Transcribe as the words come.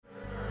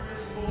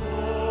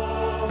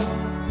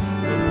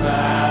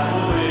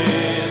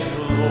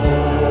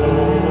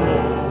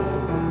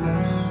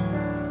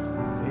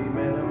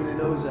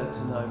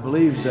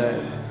He's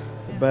at.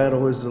 The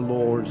battle is the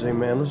Lord's.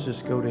 Amen. Let's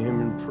just go to Him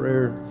in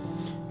prayer.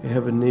 If you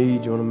have a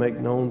need you want to make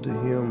known to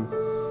Him,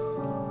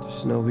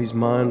 just know He's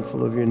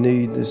mindful of your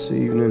need this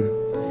evening.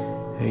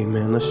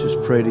 Amen. Let's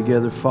just pray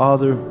together.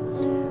 Father,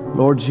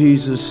 Lord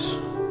Jesus,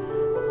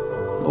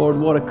 Lord,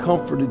 what a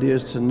comfort it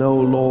is to know,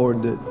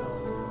 Lord, that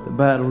the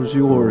battle is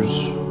yours.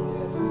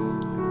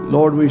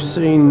 Lord, we've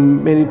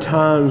seen many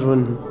times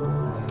when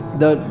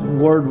that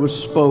word was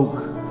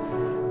spoke,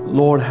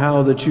 Lord,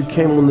 how that you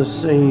came on the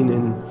scene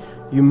and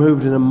you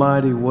moved in a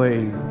mighty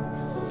way.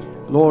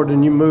 Lord,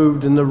 and you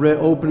moved in the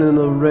opening of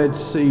the Red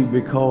Sea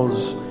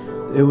because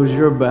it was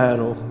your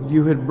battle.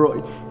 You had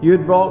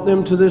brought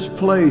them to this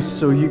place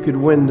so you could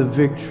win the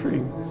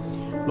victory.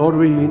 Lord,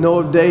 we know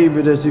of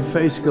David as he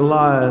faced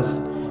Goliath,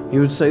 he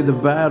would say the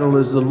battle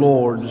is the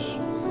Lord's.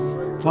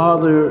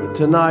 Father,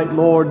 tonight,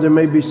 Lord, there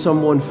may be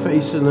someone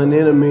facing an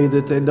enemy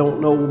that they don't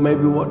know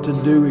maybe what to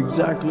do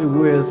exactly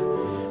with.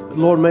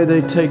 Lord, may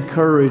they take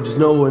courage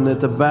knowing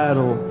that the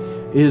battle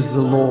is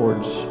the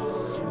Lord's.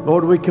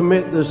 Lord, we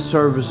commit this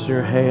service in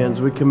your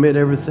hands. We commit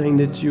everything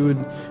that you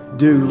would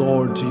do,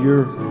 Lord, to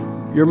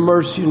your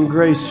mercy and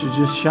grace to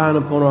just shine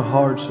upon our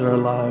hearts and our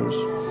lives.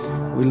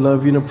 We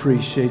love you and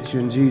appreciate you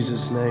in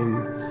Jesus'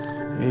 name.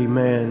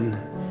 Amen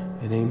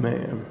and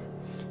amen.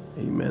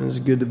 Amen. It's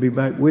good to be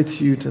back with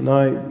you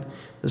tonight.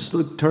 Let's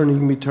you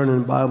can be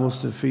turning Bibles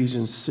to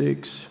Ephesians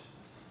 6.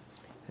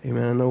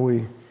 Amen. I know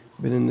we've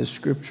been in this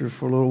scripture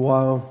for a little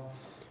while,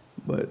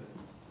 but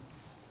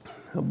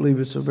I believe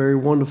it's a very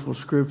wonderful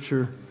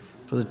scripture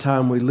for the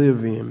time we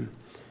live in,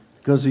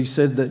 because he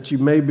said that you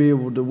may be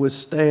able to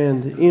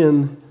withstand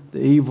in the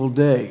evil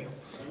day.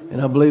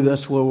 And I believe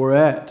that's where we're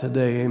at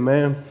today.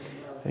 Amen.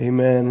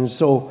 Amen. And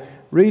so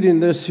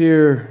reading this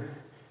here,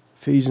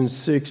 Ephesians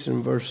 6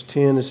 and verse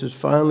 10, it says,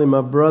 "Finally,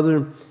 my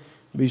brother,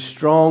 be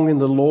strong in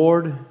the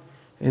Lord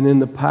and in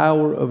the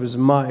power of his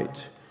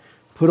might.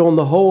 Put on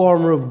the whole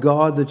armor of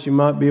God that you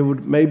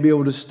may be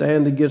able to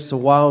stand against the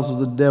wiles of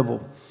the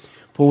devil.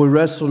 For we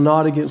wrestle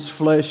not against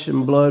flesh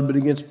and blood, but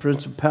against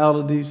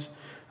principalities,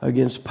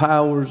 against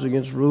powers,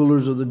 against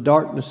rulers of the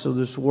darkness of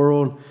this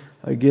world,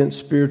 against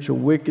spiritual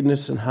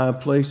wickedness in high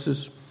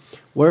places.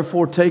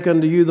 Wherefore take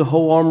unto you the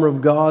whole armor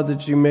of God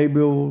that you may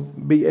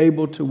be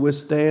able to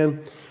withstand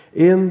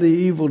in the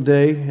evil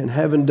day, and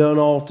having done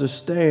all to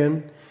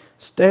stand,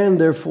 stand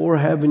therefore,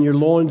 having your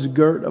loins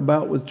girt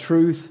about with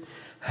truth,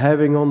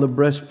 having on the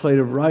breastplate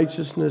of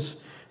righteousness,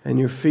 and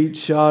your feet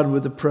shod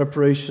with the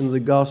preparation of the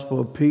gospel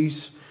of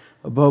peace.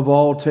 Above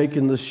all,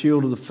 taking the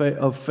shield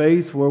of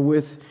faith,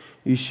 wherewith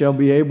ye shall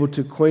be able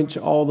to quench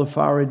all the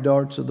fiery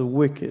darts of the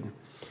wicked.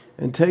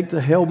 And take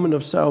the helmet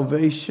of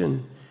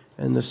salvation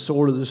and the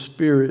sword of the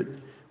Spirit,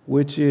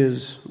 which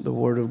is the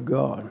word of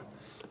God."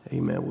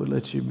 Amen. We'll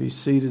let you be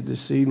seated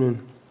this evening.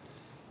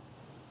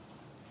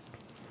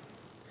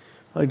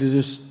 I'd like to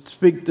just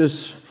speak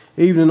this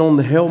evening on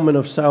the helmet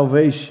of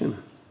salvation.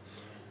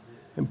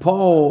 And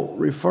Paul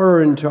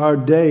referring to our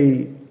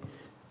day,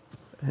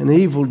 an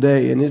evil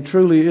day, and it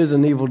truly is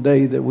an evil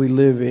day that we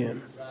live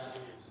in.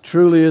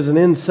 Truly is an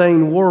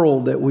insane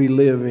world that we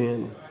live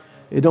in.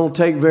 It don't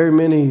take very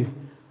many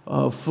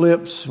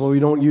flips. Well, we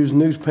don't use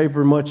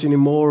newspaper much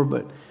anymore,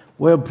 but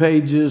web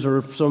pages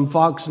or some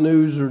Fox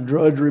News or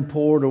Drudge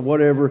Report or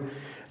whatever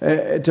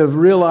to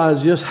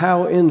realize just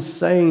how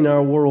insane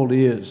our world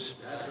is.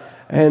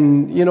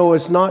 And, you know,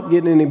 it's not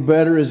getting any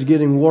better, it's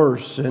getting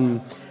worse.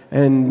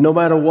 And no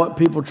matter what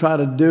people try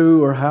to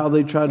do or how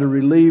they try to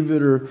relieve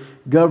it or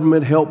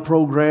government help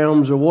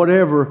programs or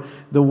whatever,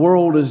 the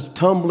world is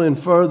tumbling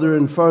further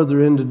and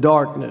further into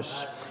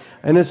darkness.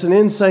 And it's an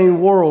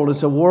insane world.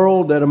 It's a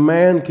world that a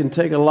man can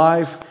take a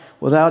life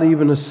without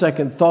even a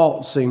second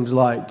thought, seems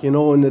like. You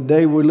know, in the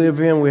day we live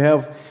in, we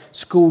have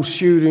school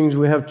shootings,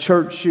 we have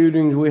church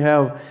shootings, we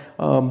have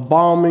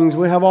bombings,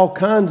 we have all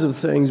kinds of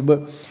things.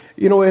 But,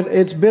 you know,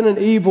 it's been an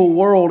evil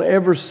world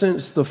ever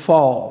since the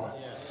fall.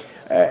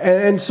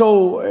 And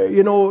so,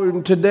 you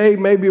know, today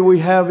maybe we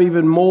have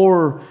even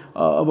more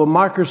of a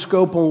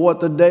microscope on what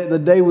the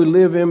day we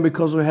live in,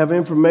 because we have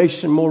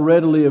information more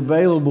readily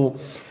available.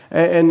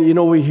 And, you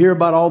know, we hear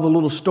about all the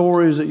little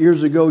stories that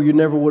years ago you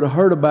never would have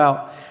heard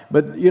about.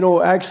 But, you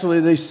know,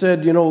 actually they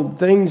said, you know,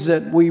 things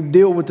that we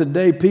deal with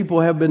today, people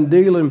have been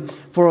dealing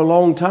for a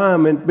long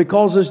time. And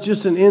because it's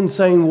just an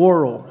insane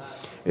world.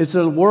 It's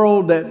a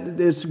world that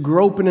is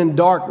groping in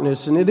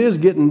darkness, and it is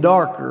getting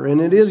darker,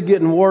 and it is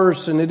getting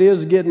worse, and it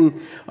is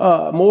getting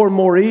more and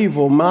more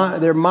evil.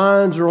 Their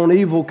minds are on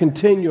evil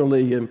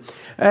continually.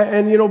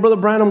 And, you know, Brother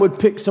Branham would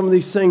pick some of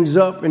these things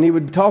up, and he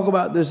would talk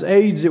about this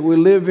age that we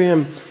live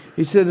in.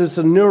 He said it's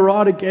a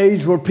neurotic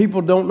age where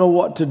people don't know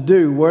what to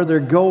do, where they're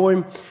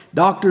going.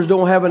 Doctors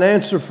don't have an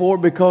answer for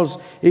it, because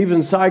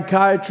even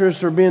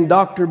psychiatrists are being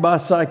doctored by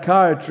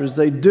psychiatrists.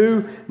 They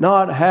do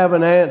not have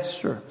an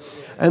answer.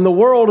 And the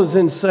world is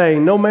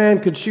insane. No man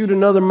could shoot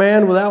another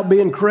man without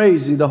being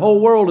crazy. The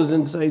whole world is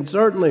insane.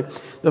 Certainly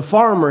the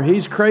farmer,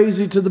 he's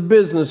crazy to the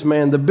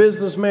businessman. The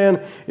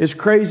businessman is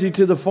crazy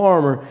to the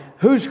farmer.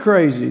 Who's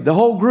crazy? The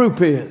whole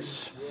group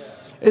is.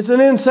 It's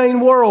an insane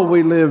world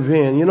we live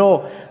in. You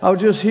know, I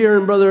was just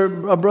hearing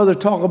a brother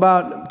talk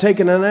about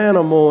taking an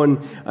animal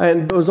and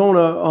it was on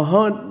a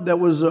hunt that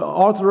was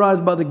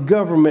authorized by the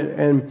government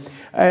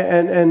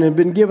and had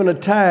been given a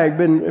tag,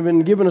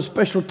 been given a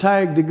special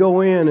tag to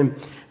go in,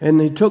 and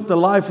he took the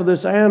life of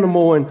this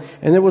animal, and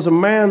there was a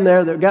man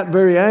there that got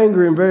very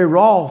angry and very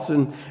wroth,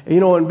 and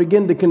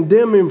began to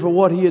condemn him for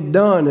what he had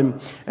done,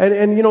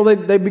 and you know,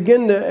 they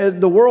begin to,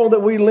 the world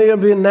that we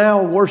live in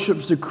now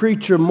worships the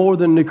creature more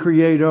than the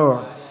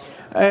Creator.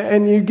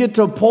 And you get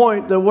to a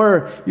point that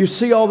where you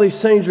see all these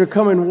things are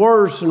coming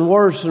worse and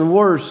worse and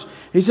worse.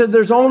 He said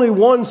there's only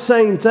one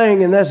sane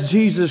thing, and that's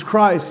Jesus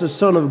Christ, the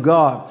Son of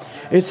God.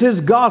 It's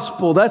His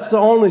gospel. That's the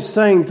only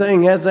sane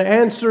thing. It has the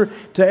answer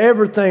to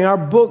everything. Our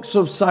books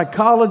of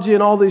psychology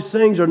and all these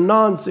things are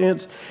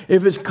nonsense.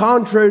 If it's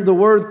contrary to the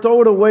Word,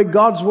 throw it away.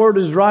 God's Word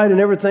is right and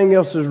everything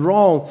else is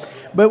wrong.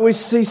 But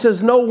he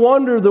says, no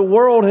wonder the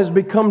world has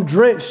become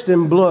drenched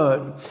in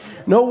blood.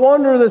 No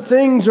wonder the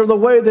things are the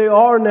way they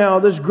are now.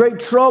 This great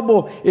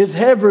trouble is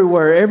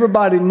everywhere.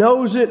 Everybody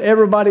knows it.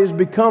 Everybody has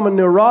become a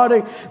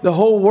neurotic. The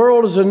whole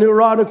world is a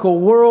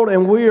neurotical world,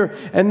 and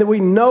we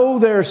know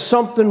there's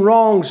something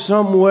wrong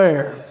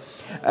somewhere.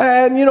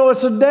 And, you know,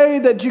 it's a day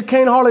that you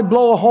can't hardly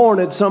blow a horn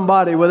at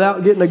somebody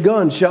without getting a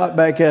gun shot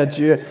back at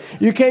you.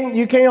 You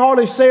can't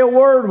hardly say a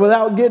word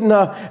without getting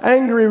an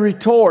angry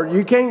retort.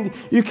 You can't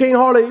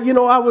hardly, you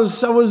know, I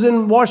was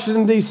in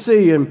Washington,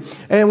 D.C.,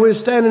 and we were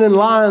standing in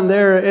line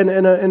there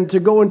and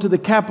to go into the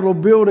Capitol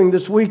building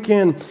this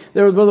weekend.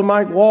 There was Brother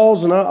Mike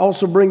Walls, and I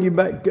also bring you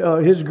back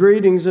his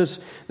greetings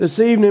this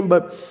evening.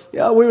 But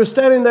we were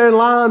standing there in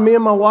line, me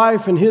and my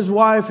wife and his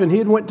wife, and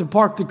he went to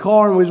park the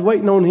car, and we was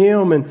waiting on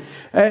him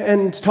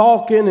and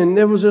talking, and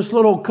there was this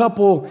little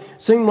couple,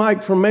 seemed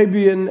like from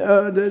maybe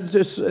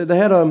they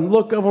had a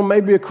look of them,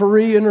 maybe a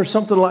Korean or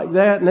something like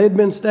that, and they'd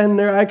been standing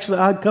there. Actually,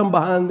 I'd come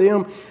behind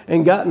them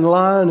and got in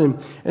line,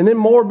 and then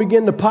more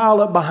began to pile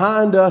up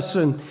behind us,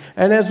 and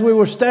as we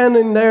were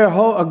standing there,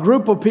 a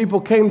group of people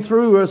came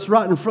through us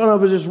right in front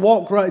of us, just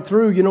walked right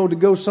through, you know, to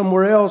go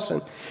somewhere else,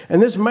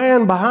 and this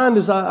man behind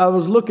us, I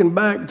was looking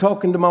back,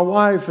 talking to my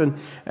wife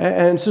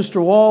and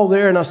Sister Wall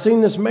there, and I seen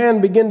this man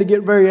begin to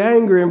get very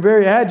angry and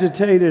very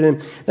agitated,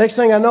 and next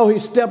thing I know, he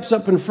steps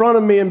up in front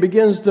of me and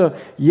begins to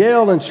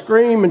yell and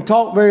scream and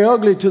talk very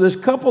ugly to this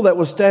couple that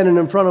was standing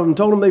in front of him.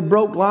 Told them they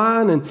broke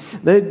line and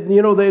they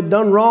had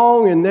done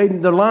wrong, and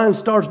the line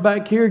starts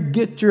back here.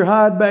 Get your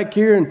hide back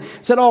here, and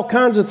said all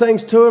kinds of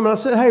things to him. And I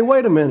said, hey,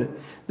 wait a minute.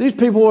 These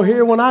people were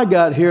here when I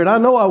got here, and I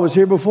know I was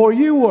here before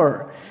you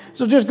were.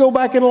 So just go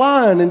back in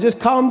line and just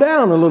calm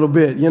down a little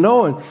bit, you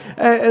know.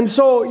 And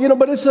so, you know,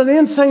 but it's an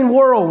insane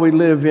world we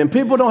live in.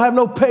 People don't have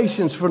no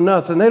patience for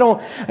nothing. They don't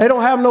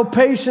have no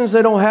patience.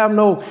 They don't have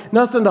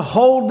nothing to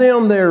hold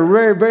them. They're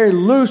very, very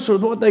loose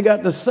with what they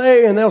got to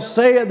say, and they'll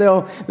say it.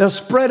 They'll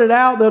spread it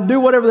out. They'll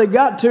do whatever they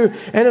got to.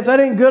 And if that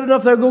ain't good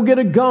enough, they'll go get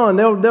a gun.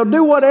 They'll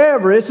do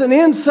whatever. It's an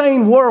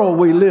insane world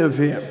we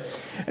live in.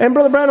 And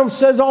Brother Branham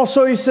says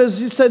also, he said,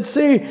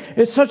 see,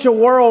 it's such a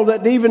world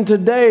that even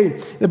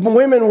today, the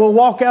women will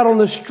walk out on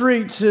the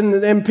streets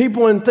and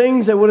people and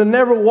things that would have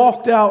never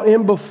walked out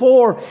in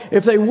before.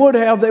 If they would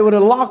have, they would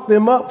have locked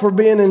them up for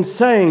being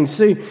insane.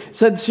 See,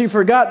 said she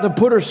forgot to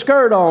put her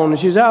skirt on and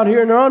she's out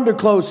here in her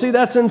underclothes. See,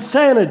 that's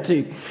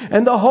insanity.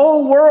 And the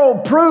whole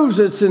world proves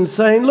it's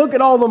insane. Look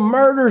at all the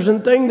murders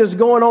and things that's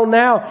going on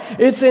now.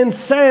 It's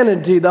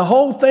insanity. The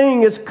whole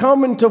thing is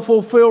coming to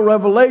fulfill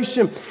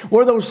Revelation,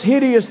 where those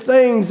hideous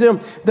things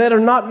that are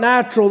not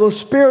natural, those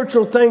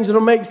spiritual things that will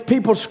make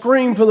people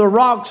scream for the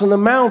rocks and the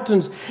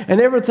mountains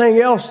and everything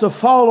else to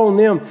fall on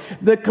them.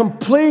 The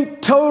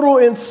complete, total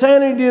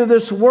insanity of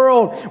this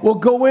world will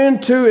go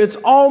into, it's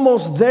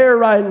almost there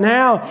right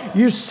now.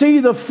 You see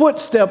the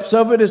footsteps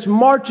of it. It's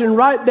marching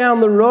right down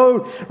the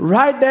road,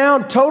 right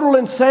down, total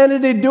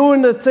insanity,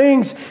 doing the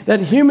things that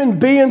human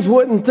beings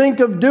wouldn't think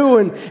of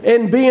doing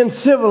and being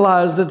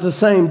civilized at the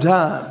same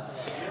time.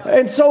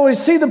 And so we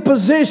see the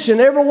position.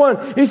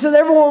 He said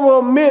everyone will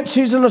admit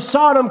she's in a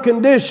Sodom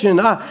condition.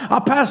 I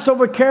passed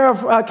over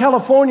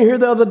California here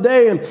the other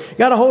day and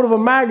got a hold of a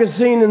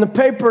magazine in the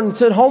paper and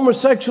said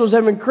homosexuals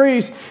have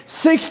increased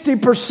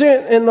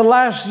 60% in the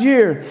last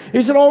year.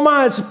 He said, oh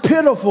my, it's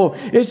pitiful.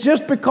 It's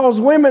just because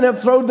women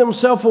have thrown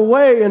themselves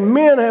away and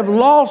men have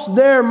lost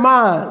their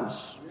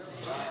minds.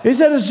 He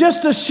said it's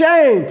just a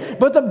shame,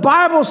 but the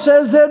Bible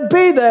says it'd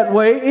be that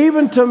way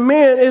even to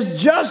men.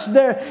 It's just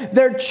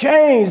they're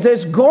changed.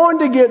 It's going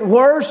to get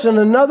worse, and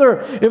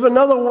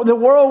the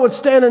world would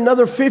stand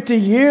another 50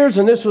 years,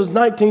 and this was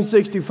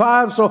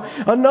 1965, so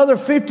another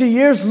 50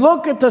 years.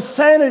 Look at the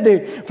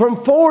sanity from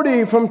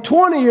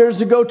 20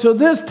 years ago to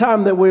this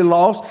time that we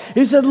lost.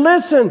 He said,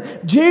 listen,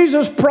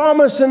 Jesus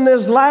promised in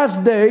these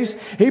last days,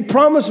 He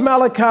promised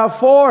Malachi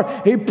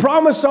 4, He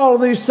promised all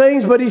of these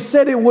things, but He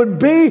said it would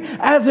be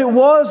as it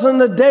was in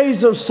the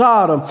days of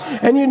Sodom.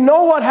 And you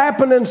know what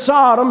happened in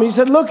Sodom? He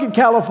said, look at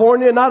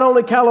California, not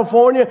only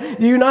California,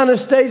 the United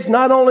States,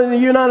 not only the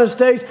United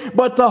States,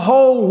 but the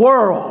whole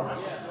world.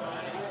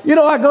 You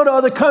know, I go to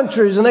other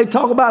countries and they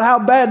talk about how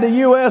bad the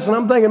U.S. and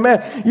I'm thinking,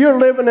 man, you're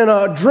living in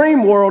a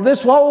dream world.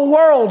 This whole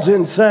world's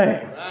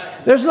insane.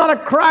 There's not a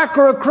crack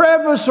or a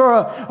crevice or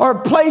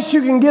a place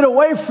you can get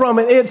away from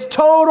it. It's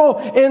total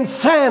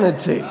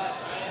insanity.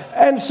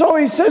 And so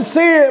he said,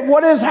 see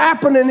what is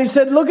happening. He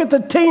said, look at the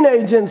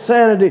teenage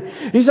insanity.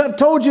 He said, I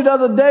told you the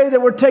other day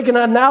that we're taking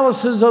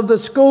analysis of the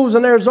schools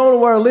in Arizona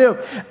where I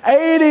live.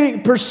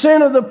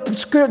 80% of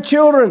the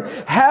children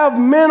have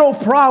mental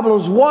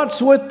problems.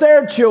 What's with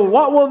their children?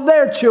 What will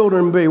their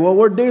children be? Well,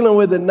 we're dealing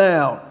with it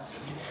now.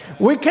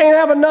 We can't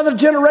have another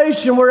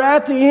generation. We're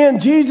at the end.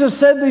 Jesus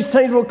said these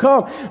things will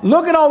come.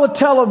 Look at all the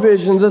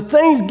televisions, the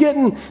things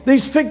getting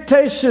these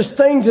fictitious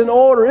things in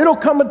order. It'll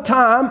come a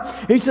time,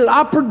 he said,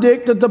 I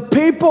predict that the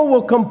people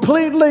will be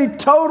completely,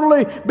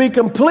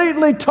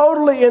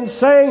 totally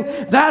insane.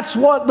 That's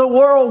what the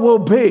world will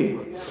be.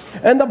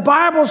 And the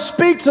Bible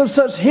speaks of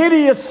such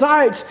hideous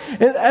sights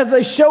as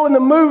they show in the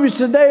movies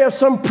today of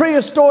some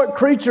prehistoric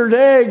creature's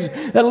eggs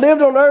that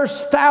lived on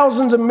earth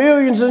thousands of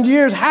millions of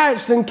years,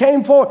 hatched and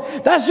came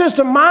forth. That's just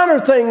a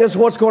minor thing that's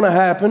what's going to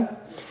happen.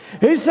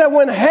 He said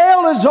when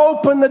hell is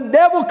open, the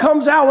devil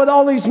comes out with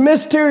all these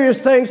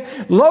mysterious things,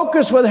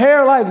 locusts with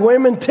hair like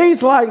women,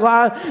 teeth like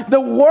lions.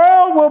 The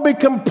world will be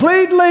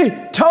completely,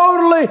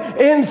 totally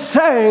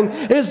insane.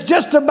 It's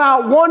just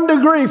about 1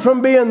 degree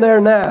from being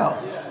there now.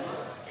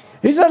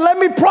 He said, let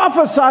me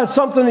prophesy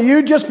something to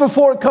you just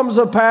before it comes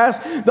to pass.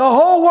 The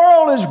whole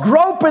world is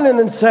groping in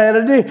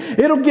insanity.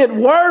 It'll get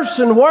worse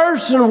and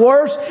worse and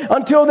worse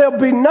until there'll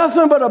be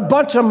nothing but a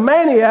bunch of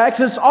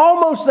maniacs. It's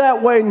almost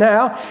that way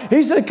now.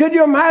 He said, could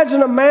you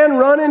imagine a man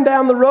running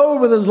down the road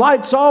with his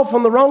lights off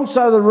on the wrong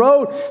side of the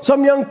road?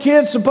 Some young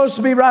kid supposed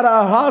to be right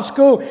out of high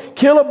school,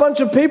 kill a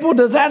bunch of people.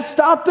 Does that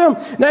stop them?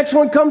 Next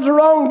one comes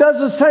along, does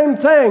the same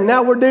thing.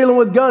 Now we're dealing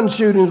with gun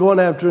shootings one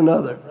after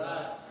another.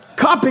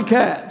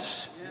 Copycats.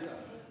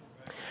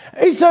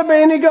 He said,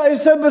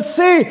 but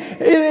see,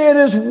 it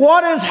is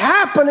what is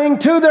happening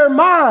to their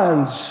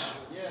minds.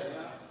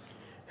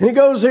 And he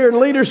goes here in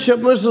leadership,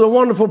 and this is a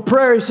wonderful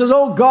prayer. He says,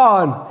 oh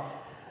God,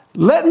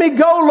 let me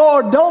go,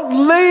 Lord.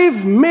 Don't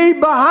leave me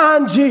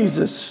behind,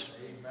 Jesus.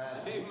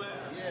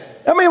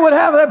 I mean, we'd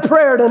have that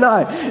prayer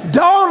tonight.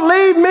 Don't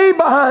leave me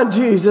behind,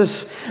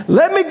 Jesus.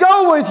 Let me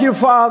go with you,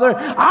 Father.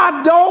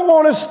 I don't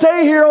want to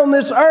stay here on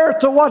this earth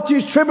to watch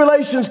these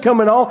tribulations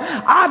coming on.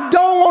 I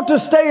don't want to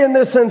stay in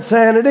this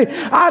insanity.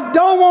 I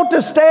don't want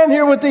to stand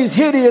here with these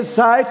hideous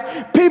sights.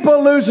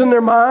 People losing their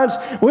minds.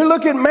 We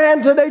look at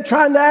man today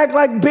trying to act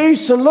like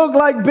beasts and look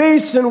like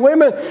beasts, and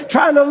women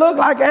trying to look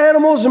like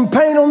animals and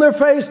paint on their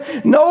face,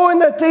 knowing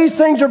that these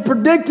things are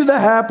predicted to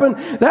happen.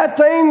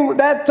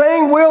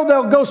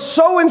 They'll go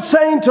so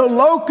insane till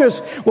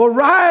locusts will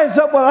rise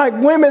up like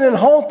women and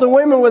haunt the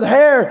women with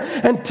hair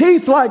and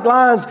teeth like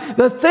lions.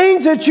 The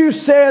things that you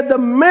said, the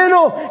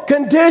mental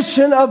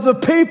condition of the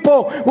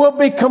people will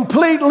be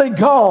completely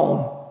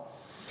gone.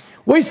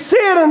 We see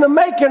it in the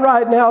making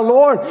right now,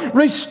 Lord.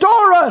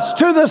 Restore us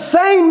to the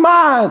same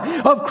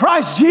mind of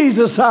Christ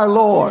Jesus our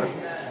Lord.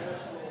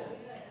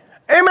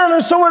 Amen.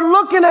 And so we're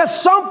looking at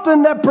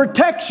something that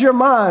protects your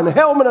mind,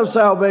 helmet of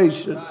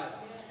salvation.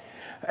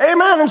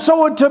 Amen. And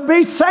so to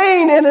be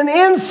sane in an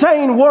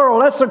insane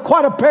world, that's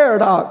quite a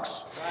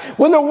paradox.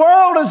 When the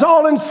world is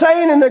all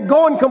insane and they're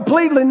going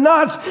completely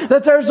nuts,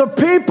 that there's a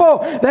people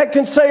that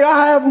can say,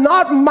 I have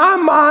not my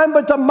mind,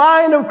 but the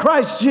mind of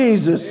Christ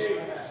Jesus.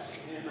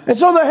 And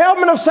so the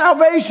helmet of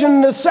salvation,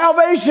 the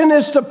salvation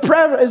is a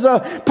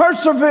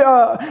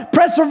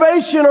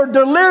preservation or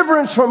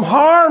deliverance from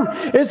harm.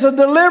 It's a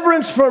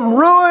deliverance from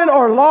ruin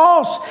or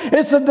loss.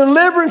 It's a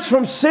deliverance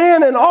from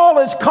sin and all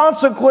its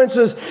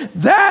consequences.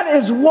 That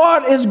is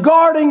what is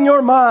guarding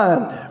your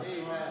mind.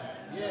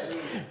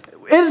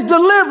 It is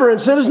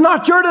deliverance. It is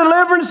not your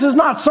deliverance. It's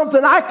not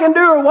something I can do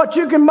or what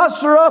you can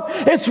muster up.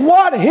 It's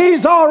what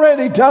He's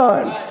already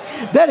done.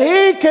 That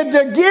He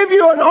could give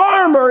you an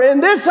armor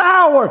in this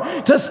hour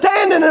to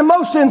stand in the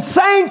most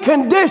insane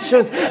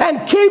conditions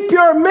and keep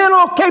your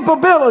mental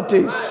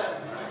capabilities.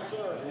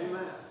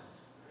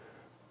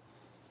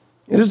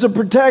 It is a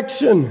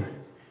protection.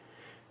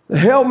 The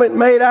helmet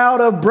made out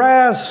of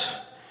brass.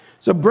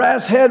 It's a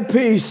brass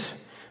headpiece.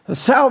 A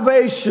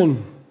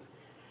salvation.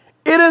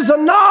 It is a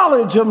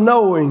knowledge of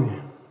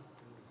knowing.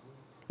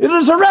 It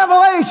is a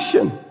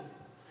revelation.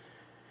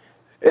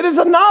 It is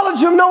a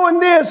knowledge of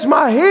knowing this.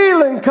 My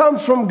healing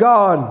comes from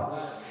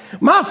God.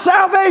 My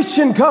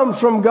salvation comes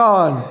from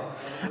God.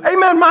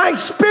 Amen. My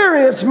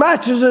experience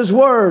matches His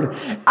Word.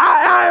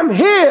 I am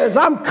His.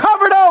 I'm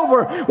covered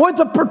over with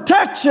the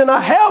protection,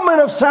 a helmet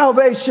of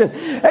salvation.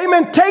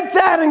 Amen. Take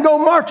that and go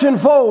marching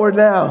forward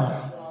now.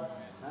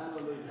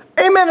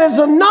 Amen. It's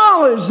a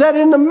knowledge that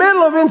in the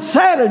middle of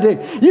insanity,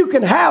 you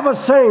can have a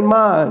sane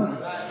mind.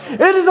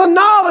 It is a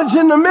knowledge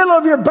in the middle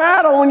of your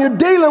battle when you're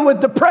dealing with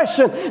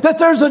depression that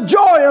there's a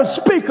joy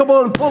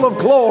unspeakable and full of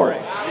glory.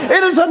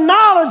 It is a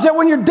knowledge that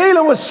when you're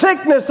dealing with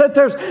sickness that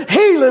there's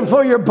healing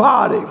for your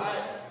body.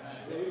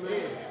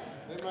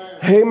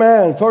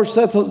 Amen. First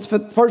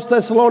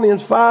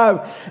Thessalonians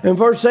 5 and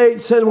verse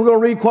 8 says, we're going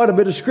to read quite a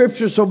bit of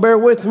scripture, so bear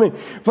with me.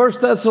 1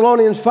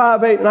 Thessalonians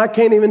 5, 8, and I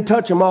can't even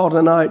touch them all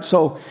tonight.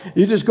 So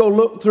you just go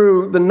look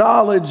through the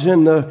knowledge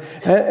and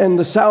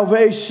the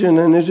salvation,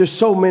 and there's just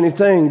so many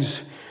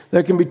things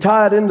that can be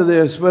tied into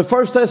this. But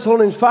 1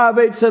 Thessalonians 5,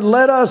 8 said,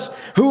 let us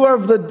who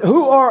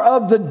are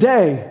of the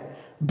day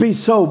be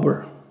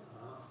sober.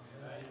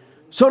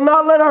 So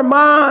not let our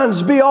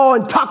minds be all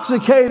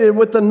intoxicated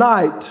with the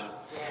night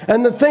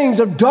and the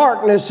things of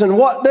darkness and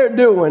what they're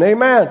doing.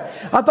 Amen.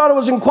 I thought it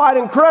was quite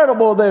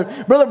incredible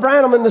that Brother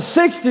Branham in the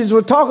 60s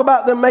would talk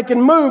about them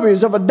making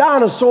movies of a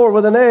dinosaur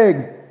with an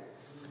egg.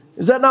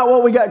 Is that not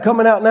what we got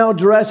coming out now,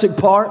 Jurassic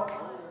Park?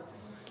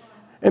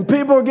 And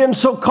people are getting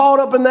so caught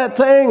up in that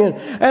thing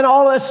and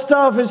all that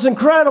stuff. It's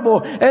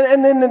incredible.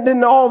 And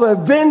then all the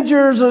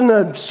Avengers and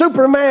the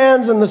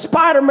Supermans and the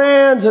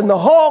Spider-Mans and the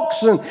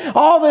Hulks and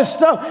all this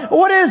stuff.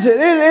 What is it?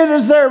 It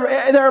is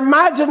their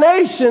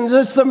imaginations.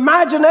 It's the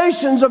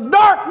imaginations of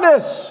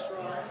darkness.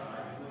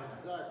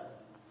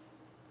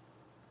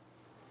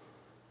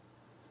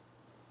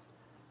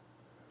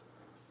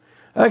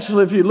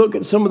 Actually, if you look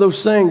at some of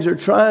those things, they're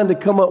trying to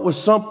come up with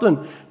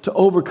something to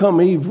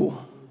overcome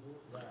evil.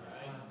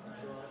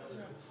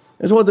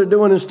 That's what they're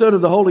doing. Instead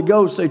of the Holy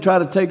Ghost, they try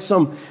to take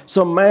some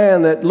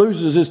man that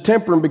loses his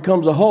temper and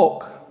becomes a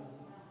Hulk.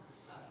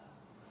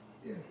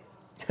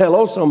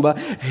 Hello,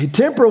 somebody.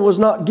 Temper was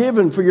not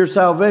given for your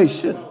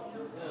salvation.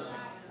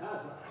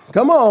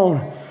 Come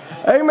on.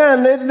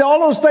 Amen. All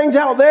those things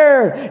out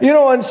there,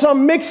 and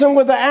some mixing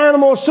with the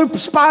animal, Super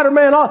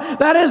Spider-Man,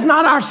 that is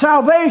not our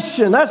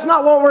salvation. That's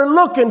not what we're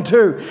looking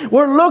to.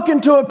 We're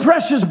looking to a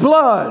precious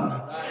blood.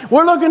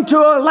 We're looking to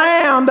a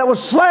lamb that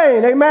was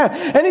slain. Amen.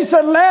 And he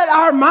said, let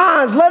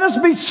us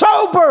be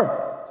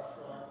sober,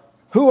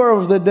 who are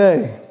of the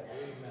day.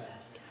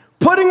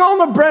 Putting on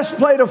the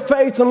breastplate of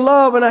faith and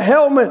love and a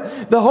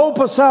helmet, the hope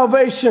of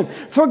salvation.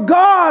 For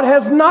God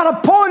has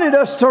not appointed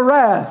us to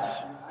wrath.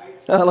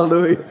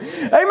 Hallelujah.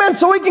 Amen.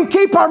 So we can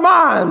keep our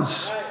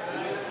minds.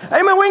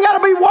 Amen. We ain't got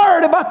to be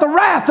worried about the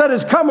wrath that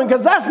is coming,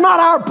 because that's not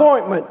our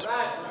appointment.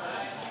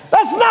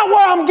 That's not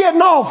where I'm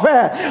getting off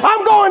at.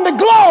 I'm going to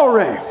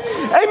glory.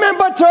 Amen.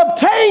 But to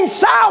obtain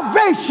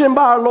salvation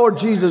by our Lord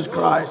Jesus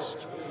Christ.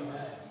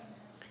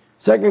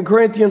 2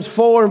 Corinthians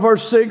 4 and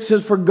verse 6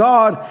 says, for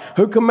God,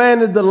 who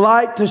commanded the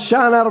light to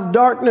shine out of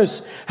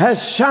darkness,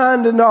 has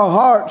shined in our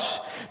hearts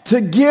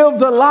to give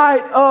the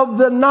light of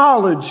the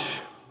knowledge.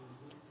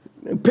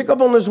 Pick up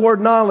on this word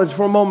knowledge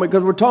for a moment,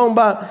 because we're talking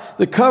about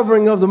the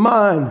covering of the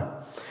mind.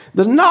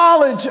 The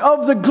knowledge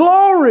of the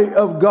glory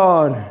of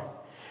God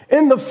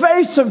in the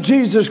face of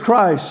Jesus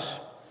Christ.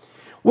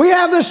 We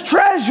have this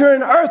treasure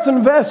in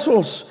earthen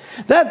vessels,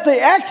 that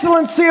the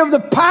excellency of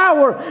the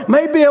power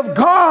may be of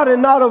God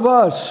and not of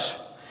us.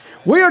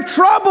 We are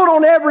troubled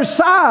on every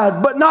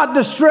side, but not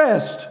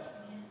distressed.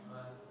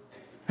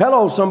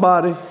 Hello,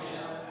 somebody.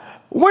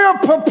 We're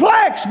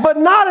perplexed, but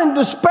not in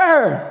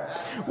despair.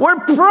 We're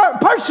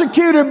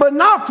persecuted, but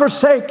not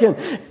forsaken.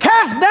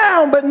 Cast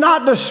down, but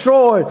not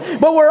destroyed.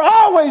 But we're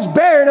always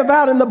bearing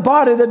about in the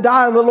body the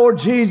dying of the Lord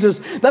Jesus,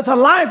 that the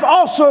life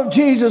also of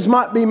Jesus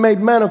might be made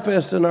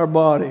manifest in our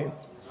body.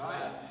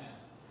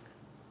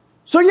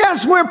 So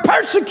yes, we're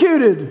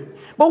persecuted.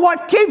 But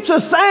what keeps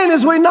us sane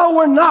is we know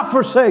we're not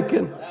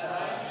forsaken.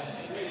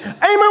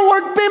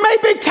 Amen. We may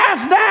be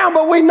cast down,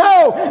 but we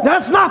know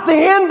that's not the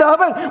end of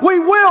it. We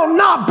will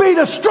not be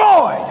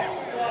destroyed.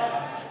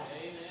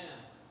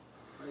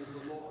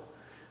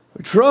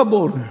 We're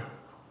troubled,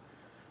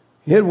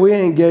 yet we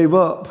ain't gave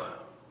up.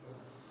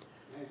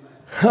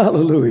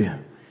 Hallelujah.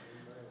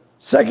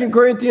 2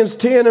 Corinthians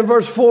 10 and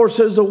verse 4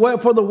 says,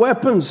 for the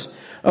weapons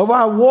of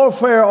our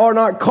warfare are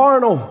not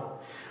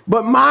carnal,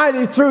 but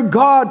mighty through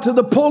God to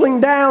the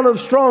pulling down of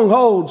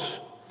strongholds,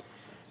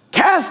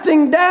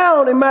 casting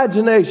down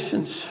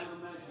imaginations,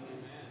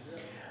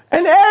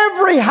 and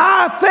every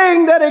high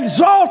thing that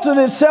exalted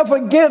itself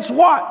against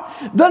what?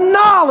 The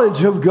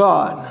knowledge of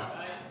God.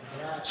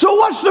 So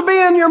what's to be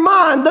in your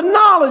mind? The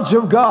knowledge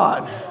of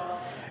God.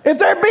 If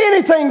there be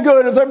anything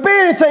good, if there be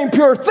anything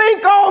pure,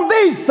 think on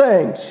these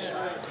things.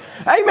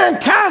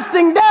 Amen.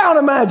 Casting down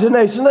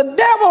imagination. The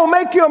devil will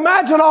make you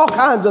imagine all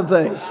kinds of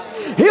things.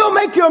 He'll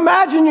make you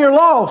imagine you're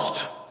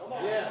lost.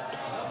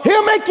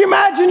 He'll make you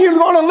imagine you're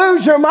going to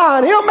lose your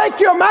mind. He'll make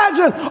you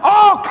imagine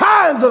all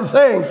kinds of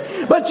things.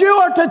 But you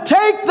are to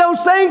take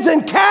those things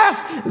and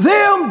cast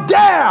them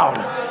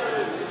down.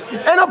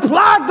 And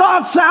apply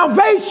God's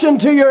salvation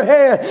to your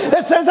head.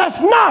 It says,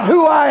 that's not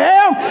who I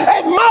am.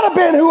 It might have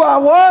been who I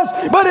was,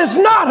 but it's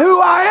not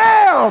who I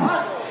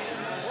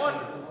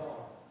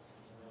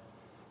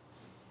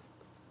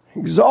am.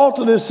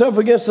 Exalted itself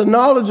against the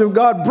knowledge of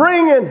God,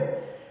 bringing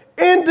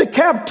into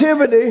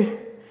captivity.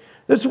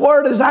 This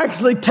word is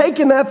actually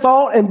taking that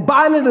thought and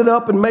binding it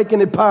up and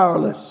making it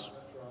powerless.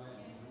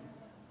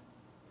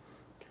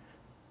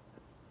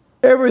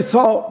 Every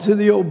thought to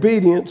the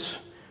obedience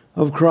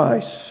of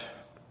Christ.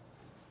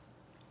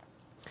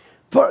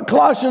 For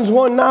Colossians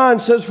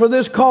 1:9 says, for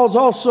this cause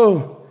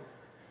also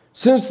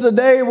Since the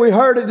day we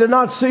heard it, did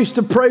not cease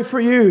to pray for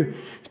you,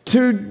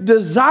 to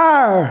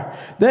desire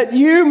that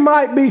you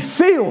might be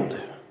filled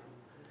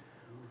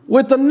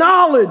with the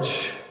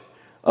knowledge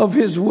of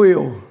His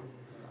will,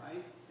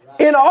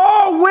 in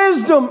all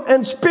wisdom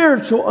and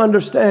spiritual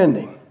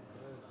understanding.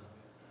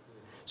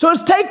 So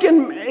it's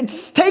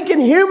taking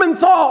human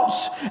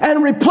thoughts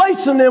and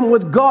replacing them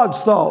with God's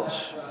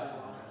thoughts.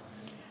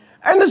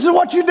 And this is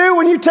what you do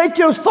when you take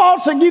those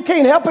thoughts and you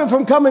can't help it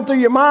from coming through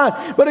your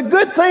mind. But a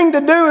good thing to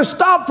do is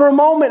stop for a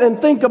moment and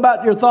think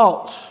about your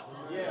thoughts.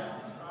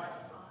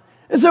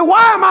 And say,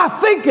 why am I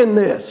thinking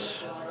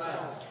this?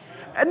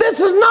 This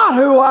is not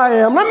who I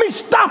am. Let me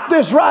stop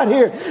this right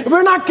here. If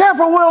we're not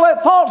careful, we'll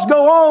let thoughts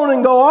go on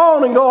and go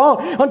on and go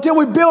on until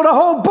we build a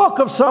whole book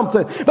of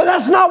something. But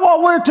that's not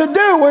what we're to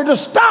do. We're to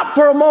stop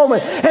for a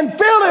moment and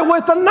fill it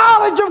with the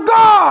knowledge of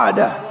God.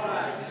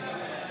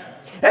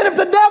 And if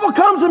the devil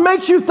comes and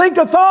makes you think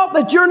a thought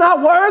that you're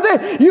not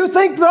worthy, you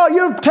take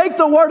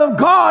the word of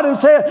God and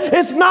say,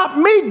 it's not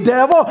me,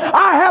 devil.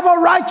 I have a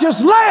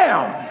righteous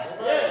lamb.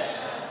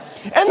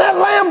 And that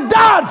lamb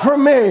died for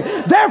me.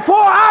 Therefore,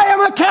 I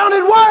am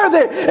accounted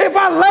worthy if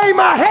I lay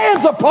my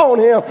hands upon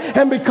him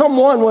and become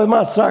one with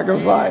my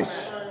sacrifice.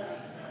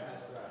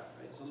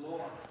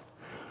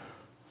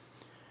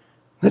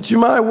 That you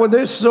might with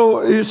this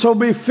so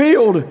be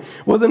filled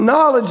with the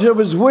knowledge of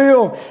His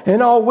will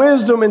and all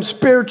wisdom and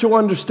spiritual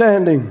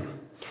understanding.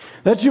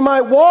 That you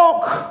might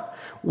walk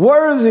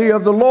worthy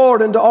of the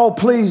Lord and to all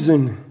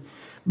pleasing,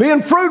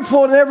 being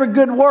fruitful in every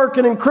good work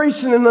and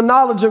increasing in the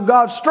knowledge of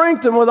God,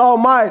 strengthened with all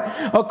might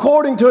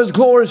according to His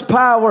glorious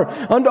power,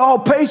 unto all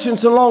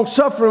patience and long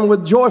suffering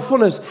with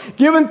joyfulness,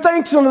 giving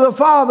thanks unto the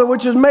Father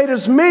which has made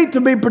us meet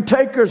to be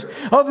partakers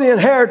of the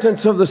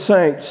inheritance of the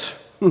saints.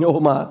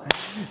 Oh my.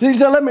 He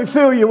said, let me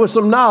fill you with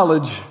some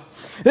knowledge.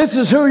 This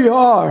is who you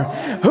are.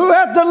 Who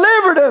hath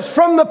delivered us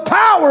from the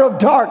power of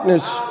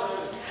darkness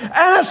and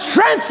has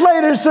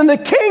translated us in the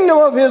kingdom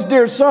of His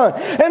dear Son,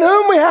 in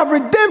whom we have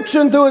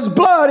redemption through His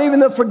blood, even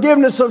the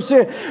forgiveness of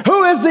sin,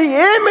 who is the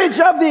image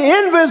of the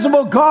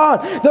invisible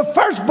God, the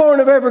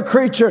firstborn of every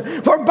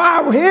creature. For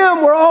by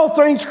Him were all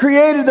things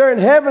created, there in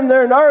heaven,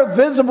 there in earth,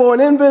 visible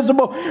and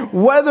invisible,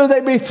 whether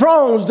they be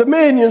thrones,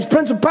 dominions,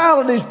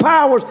 principalities,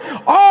 powers.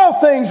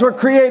 All things were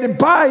created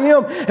by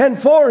Him and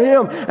for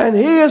Him, and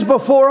He is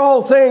before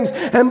all things,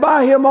 and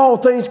by Him all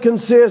things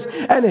consist.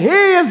 And He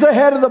is the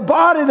head of the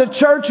body, the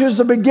church is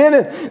the beginning,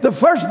 the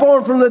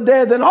firstborn from the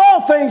dead, that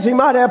all things He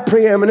might have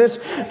preeminence.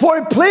 For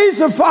it pleased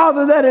the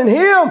Father that in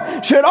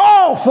Him should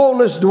all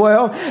fullness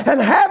dwell,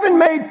 and having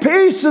made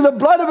peace through the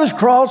blood of His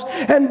cross,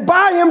 and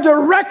by Him to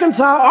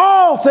reconcile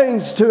all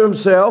things to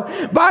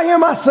Himself. By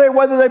Him I say,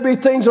 whether they be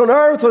things on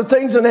earth or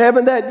things in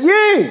heaven, that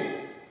ye,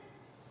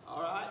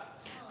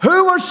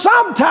 who were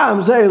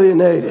sometimes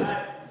alienated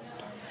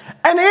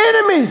and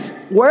enemies,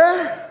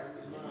 where?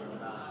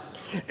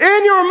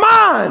 In your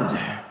mind,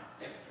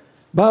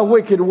 by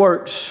wicked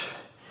works,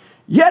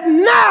 yet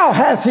now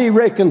hath He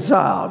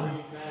reconciled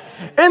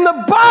in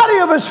the body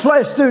of His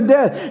flesh through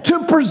death,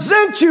 to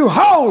present you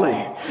holy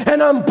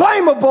and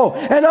unblameable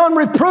and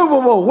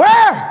unreprovable.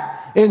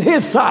 Where? In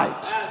His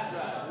sight.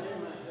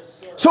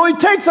 So He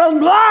takes a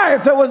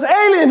life that was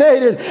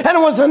alienated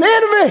and was an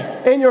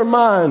enemy in your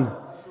mind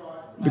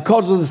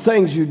because of the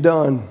things you've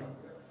done,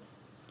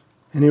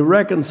 and He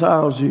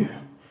reconciles you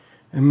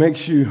and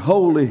makes you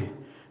holy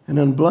and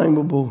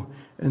unblameable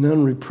and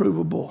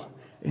unreprovable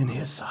in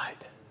His sight.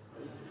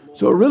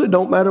 So it really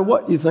don't matter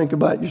what you think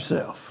about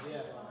yourself.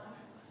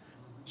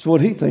 It's what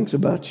He thinks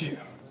about you.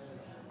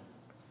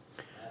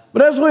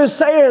 But as we were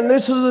saying,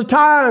 this is a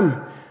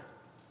time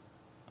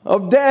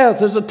of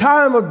death. It's a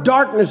time of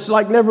darkness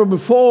like never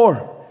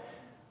before.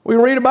 We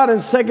read about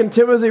in 2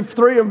 Timothy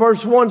 3 and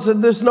verse 1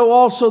 said, this know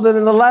also that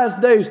in the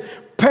last days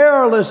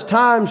perilous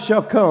times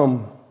shall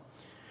come.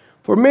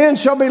 For men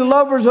shall be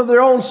lovers of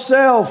their own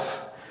self,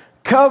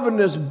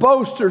 covetous,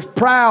 boasters,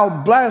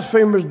 proud,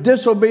 blasphemers,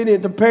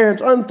 disobedient to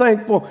parents,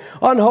 unthankful,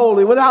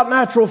 unholy, without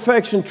natural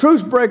affection,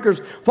 truce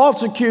breakers,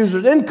 false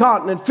accusers,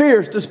 incontinent,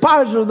 fierce,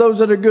 despisers of those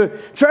that are good,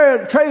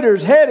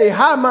 traitors, heady,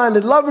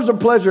 high-minded, lovers of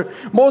pleasure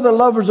more than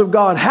lovers of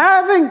God,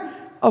 having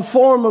a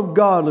form of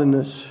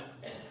godliness,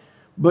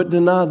 but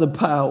deny the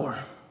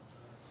power.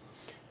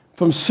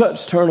 From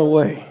such turn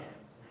away.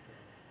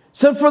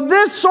 So for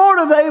this sort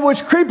of they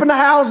which creep into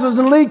houses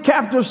and lead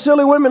captive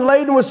silly women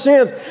laden with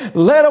sins,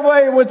 led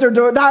away with their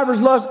divers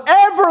lusts,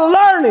 ever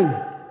learning.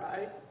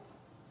 Right.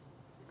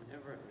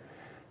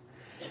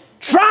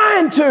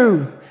 Trying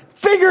to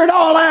figure it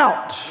all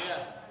out.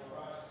 Yeah.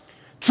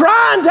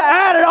 Trying to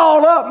add it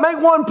all up,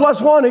 make 1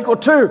 + 1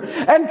 = 2.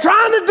 And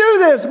trying to do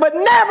this, but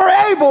never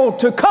able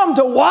to come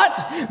to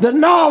what? The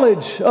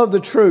knowledge of the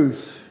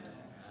truth.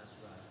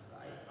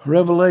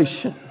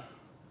 Revelation.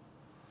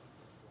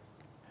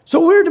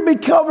 So we're to be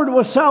covered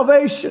with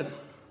salvation,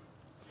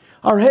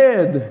 our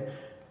head,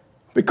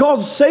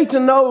 because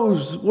Satan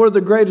knows where the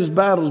greatest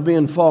battle is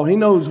being fought. He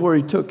knows where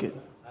he took it.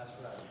 That's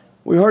right.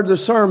 We heard the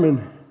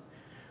sermon.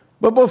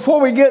 But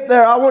before we get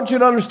there, I want you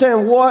to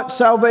understand what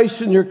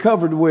salvation you're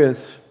covered with.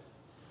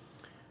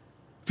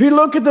 If If you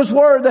look at this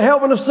word, the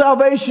helmet of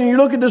salvation, you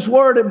look at this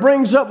word, it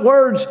brings up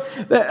words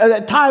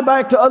that tie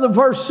back to other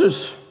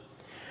verses.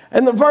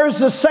 And the verse is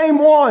the same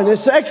one.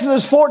 It's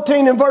Exodus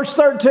 14 and verse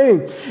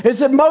 13. It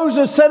said,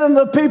 Moses said unto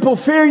the people,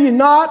 fear ye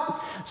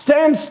not,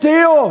 stand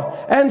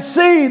still and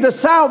see the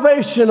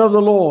salvation of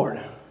the Lord.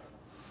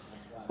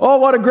 Oh,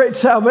 what a great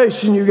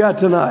salvation you got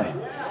tonight.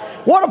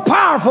 What a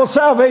powerful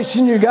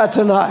salvation you got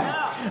tonight.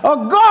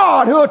 A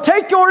God who will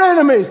take your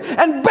enemies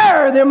and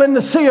bury them in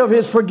the sea of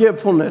his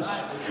forgetfulness.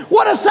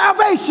 What a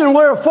salvation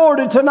we're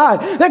afforded tonight.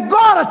 That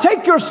God will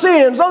take your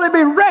sins, though they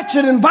be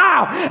wretched and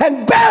vile,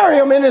 and bury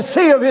them in the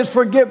sea of his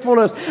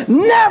forgetfulness,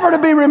 never to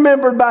be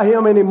remembered by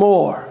him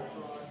anymore.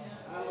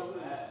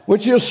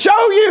 Which he'll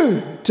show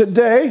you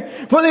today.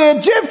 For the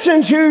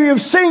Egyptians who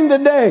you've seen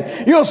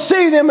today, you'll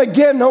see them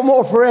again no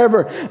more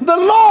forever. The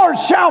Lord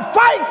shall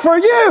fight for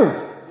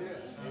you.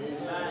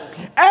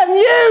 And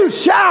you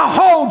shall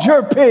hold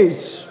your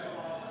peace.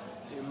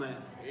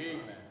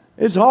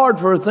 It's hard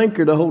for a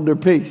thinker to hold their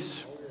peace.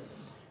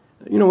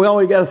 You know, we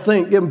always got to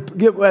think,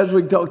 as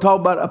we talk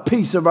about a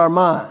piece of our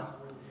mind.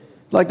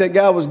 Like that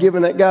guy was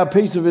giving that guy a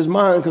piece of his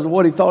mind because of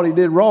what he thought he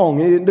did wrong.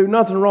 He didn't do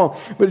nothing wrong,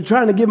 but he's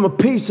trying to give him a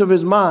piece of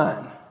his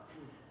mind.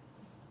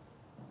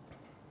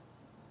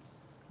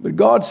 But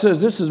God says,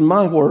 this is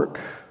my work.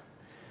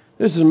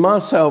 This is my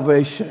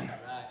salvation.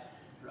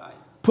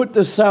 Put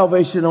this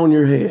salvation on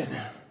your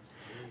head.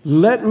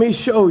 Let me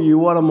show you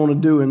what I'm going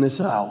to do in this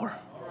hour.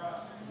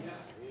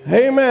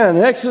 Amen.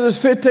 Exodus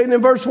 15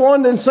 and verse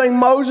 1, then sang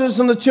Moses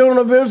and the children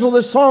of Israel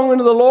this song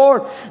unto the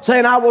Lord,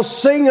 saying, I will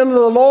sing unto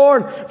the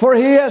Lord, for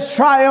he has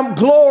triumphed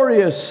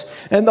glorious,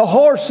 and the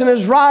horse and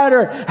his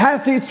rider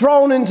hath he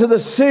thrown into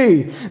the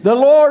sea. The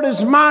Lord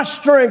is my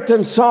strength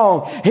and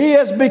song. He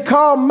has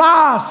become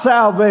my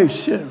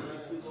salvation.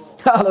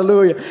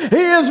 Hallelujah. He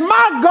is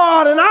my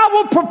God, and I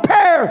will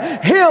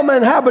prepare him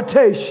an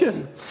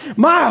habitation.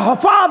 My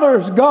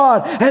Father's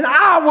God, and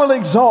I will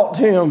exalt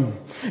him.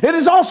 It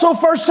is also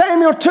 1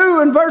 Samuel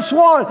 2 and verse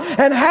 1.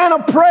 And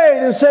Hannah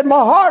prayed and said, my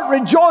heart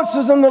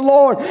rejoices in the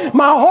Lord.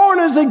 My horn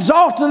is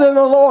exalted in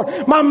the Lord.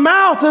 My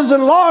mouth is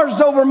enlarged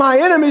over my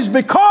enemies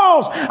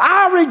because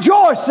I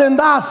rejoice in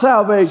thy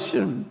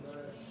salvation.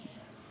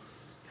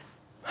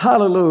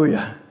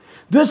 Hallelujah.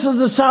 This is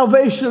the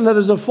salvation that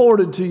is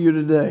afforded to you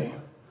today.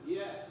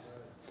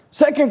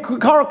 Second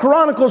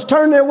Chronicles,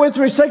 turn there with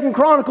me, 2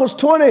 Chronicles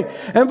 20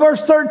 and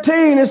verse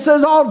 13. It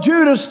says, all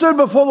Judah stood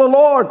before the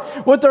Lord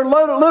with their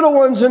little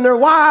ones and their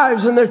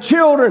wives and their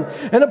children.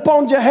 And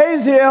upon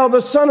Jehaziel,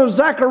 the son of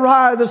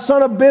Zechariah, the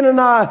son of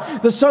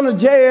Benani, the son of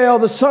Jael,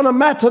 the son of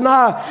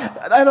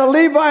Mattaniah, and a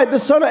Levite, the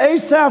son of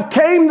Asaph,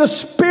 came the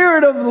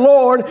Spirit of the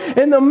Lord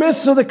in the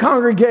midst of the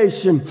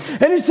congregation.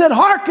 And he said,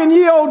 hearken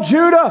ye, O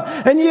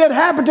Judah, and ye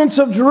inhabitants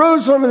of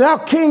Jerusalem, and thou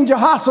King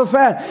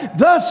Jehoshaphat,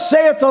 thus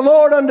saith the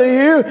Lord unto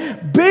you,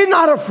 be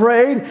not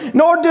afraid,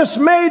 nor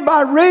dismayed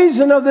by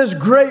reason of this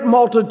great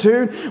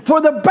multitude,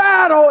 for the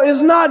battle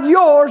is not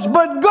yours,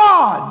 but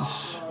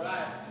God's.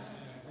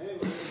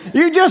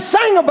 You just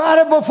sang about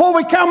it before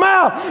we come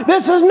out.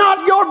 This is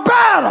not your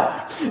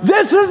battle.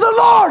 This is the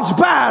Lord's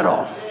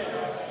battle.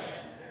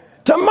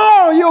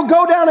 Tomorrow you'll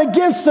go down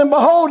against them.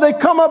 Behold, they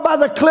come up by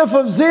the cliff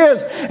of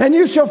Ziz, and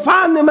you shall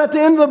find them at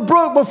the end of the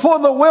brook before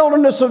the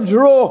wilderness of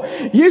Jeruel.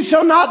 You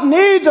shall not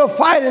need to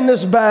fight in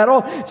this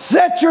battle.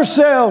 Set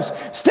yourselves,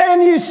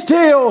 stand ye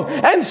still,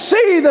 and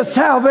see the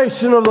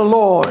salvation of the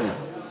Lord.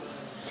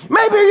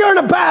 Maybe you're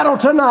in a battle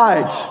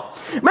tonight.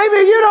 Maybe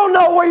you don't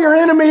know where your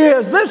enemy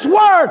is. This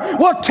word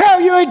will tell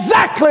you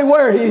exactly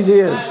where he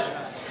is.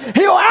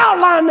 He'll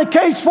outline the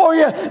case for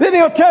you. Then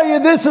he'll tell you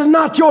this is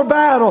not your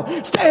battle.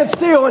 Stand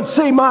still and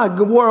see my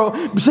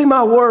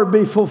word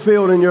be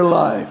fulfilled in your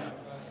life.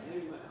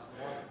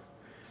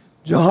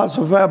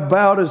 Jehoshaphat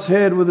bowed his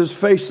head with his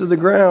face to the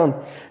ground,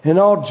 and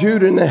all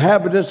Judah and the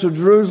inhabitants of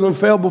Jerusalem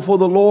fell before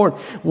the Lord,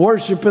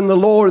 worshiping the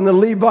Lord. And the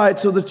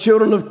Levites of the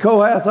children of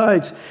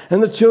Kohathites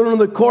and the children of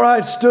the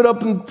Korites stood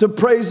up to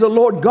praise the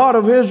Lord God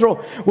of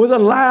Israel with a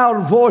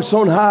loud voice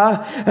on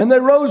high. And they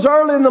rose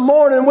early in the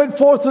morning and went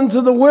forth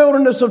into the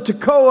wilderness of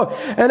Tekoa.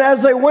 And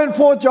as they went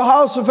forth,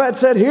 Jehoshaphat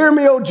said, hear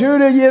me, O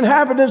Judah, ye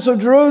inhabitants of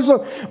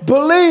Jerusalem,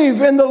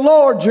 believe in the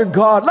Lord your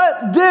God.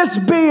 Let this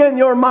be in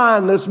your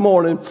mind this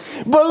morning.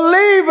 Believe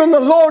in the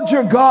Lord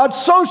your God,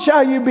 so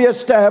shall you be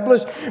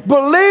established.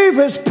 Believe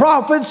his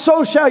prophets,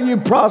 so shall you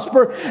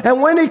prosper.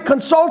 And when he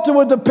consulted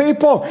with the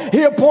people,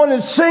 he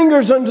appointed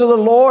singers unto the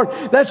Lord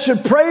that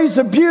should praise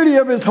the beauty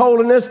of his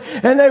holiness.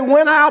 And they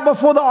went out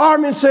before the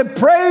army and said,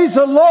 praise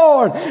the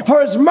Lord,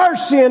 for his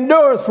mercy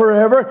endureth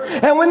forever.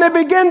 And when they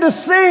began to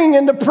sing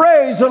and to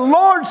praise, the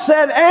Lord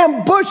set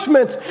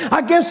ambushments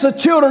against the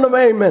children of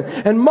Ammon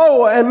and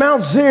Moab and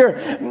Mount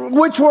Seir,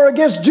 which were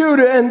against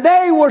Judah, and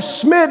they were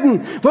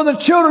smitten. For the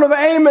children of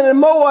Ammon and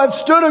Moab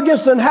stood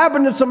against the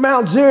inhabitants of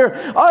Mount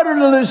Seir,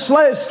 utterly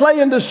slay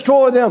and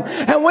destroy them.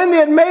 And when they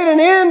had made an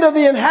end of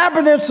the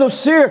inhabitants of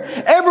Seir,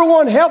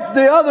 everyone helped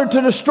the other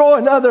to destroy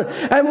another.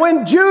 And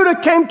when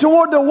Judah came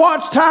toward the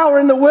watchtower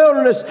in the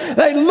wilderness,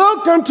 they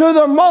looked unto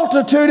the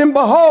multitude, and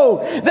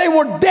behold, they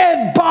were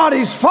dead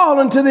bodies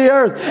fallen to the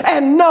earth,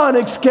 and none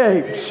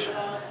escaped.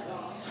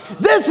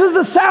 This is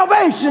the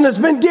salvation that's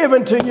been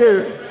given to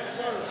you.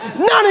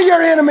 None of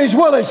your enemies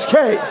will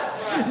escape.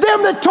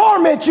 Them that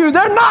torment you,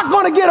 they're not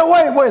going to get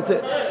away with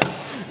it.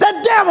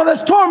 That devil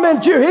that's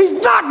tormenting you,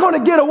 he's not going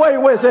to get away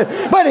with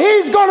it, but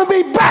he's going to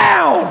be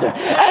bound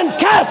and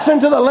cast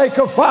into the lake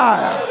of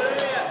fire.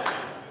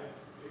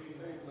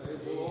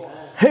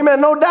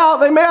 Amen. No doubt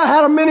they may have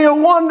had many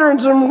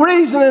wonderings and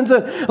reasonings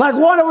and like,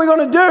 what are we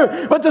going to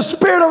do? But the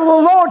Spirit of the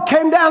Lord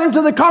came down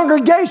into the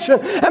congregation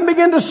and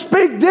began to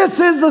speak. This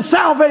is the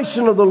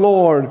salvation of the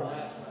Lord.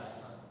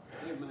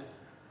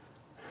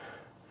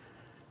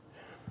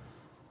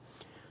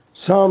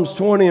 Psalms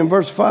 20 and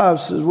verse 5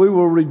 says, we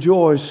will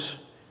rejoice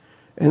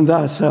in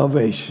thy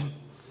salvation.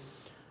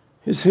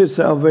 It's his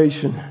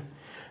salvation.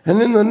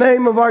 And in the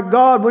name of our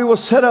God, we will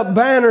set up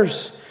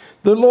banners.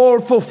 The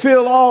Lord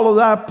fulfill all of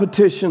thy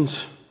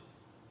petitions.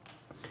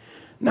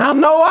 Now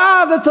know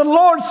I that the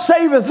Lord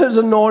saveth his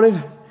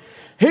anointed.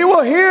 He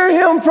will hear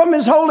him from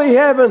his holy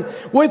heaven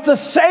with the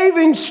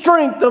saving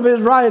strength of his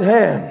right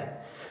hand.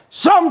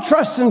 Some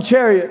trust in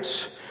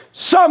chariots,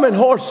 some in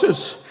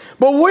horses,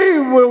 but we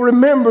will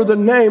remember the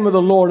name of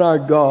the Lord our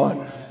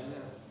God.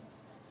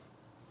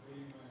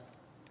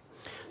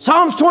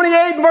 Psalms 28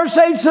 and verse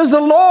 8 says,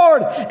 the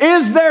Lord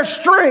is their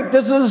strength.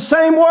 This is the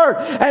same word.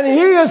 And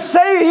he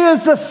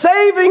is the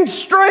saving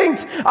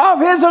strength of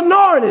his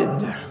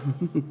anointed.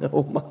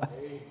 Oh my.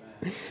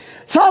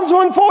 Psalms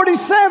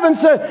 147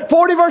 said,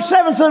 40 verse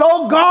 7 said,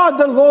 O God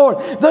the Lord,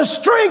 the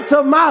strength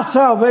of my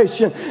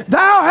salvation,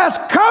 thou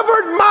hast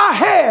covered my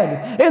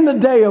head in the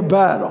day of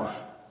battle.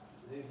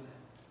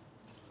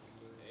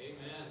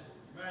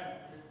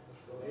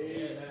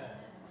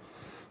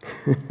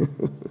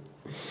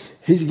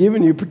 He's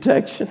given you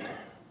protection.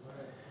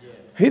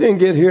 He didn't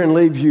get here and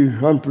leave you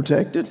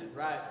unprotected.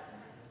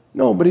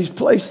 No, but he's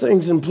placed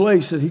things in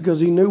place because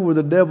he knew where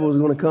the devil was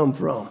going to come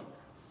from.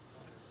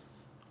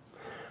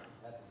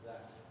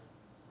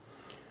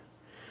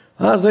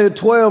 Isaiah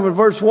 12 and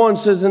verse 1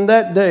 says, in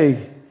that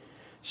day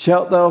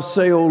shalt thou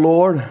say, O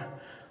Lord,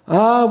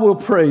 I will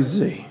praise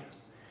thee.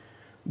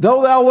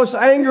 Though thou wast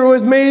angry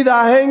with me,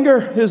 thy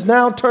anger is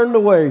now turned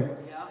away,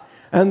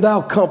 and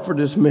thou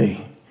comfortest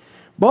me.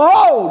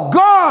 Behold,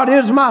 God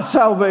is my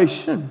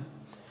salvation.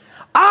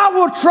 I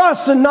will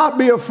trust and not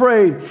be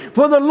afraid,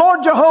 for the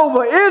Lord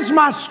Jehovah is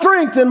my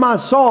strength and my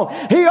song.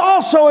 He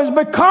also has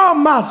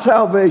become my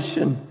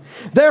salvation.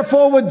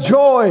 Therefore with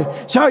joy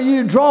shall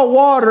you draw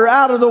water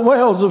out of the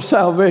wells of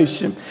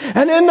salvation.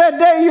 And in that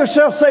day you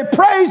shall say,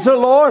 praise the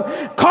Lord,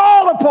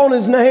 call upon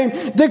his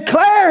name,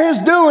 declare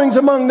his doings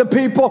among the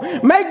people,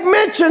 make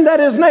mention that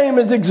his name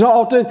is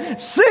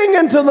exalted, sing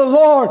unto the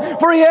Lord,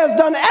 for he has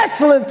done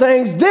excellent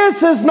things.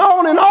 This is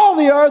known in all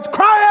the earth.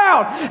 Cry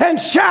out and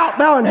shout,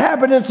 thou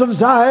inhabitants of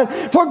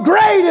Zion, for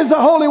great is the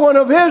Holy One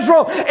of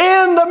Israel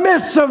in the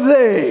midst of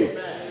thee.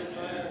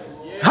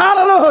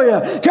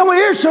 Hallelujah. Can we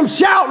hear some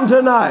shouting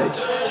tonight?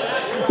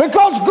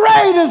 Because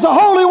great is the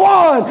Holy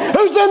One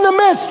who's in the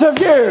midst of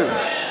you.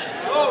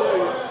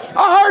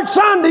 I heard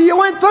Sunday you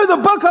went through the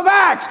book of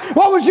Acts.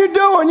 What was you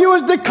doing? You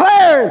was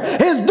declaring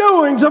his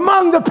doings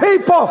among the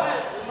people.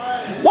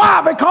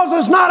 Why? Because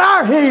it's not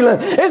our healing.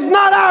 It's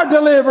not our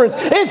deliverance.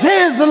 It's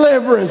his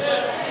deliverance.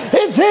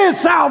 It's his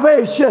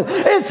salvation.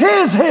 It's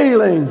his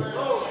healing.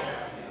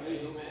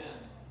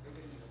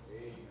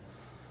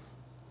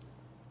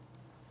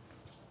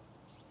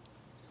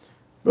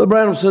 Brother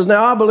Branham says,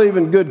 now I believe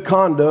in good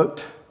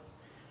conduct.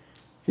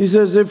 He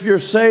says, if you're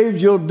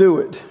saved, you'll do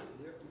it.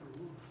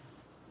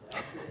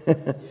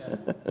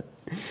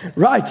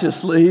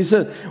 Righteously. He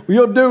said,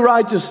 you'll do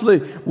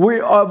righteously. We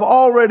have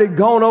already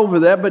gone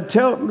over that, but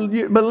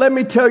let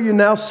me tell you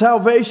now,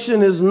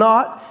 salvation is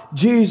not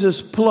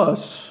Jesus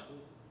plus.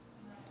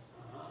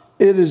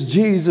 It is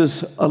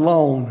Jesus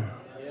alone.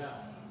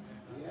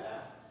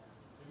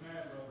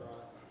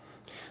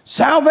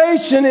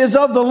 Salvation is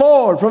of the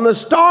Lord. From the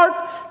start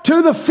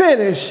to the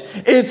finish,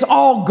 it's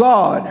all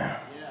God.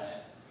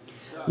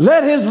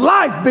 Let his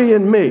life be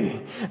in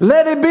me.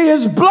 Let it be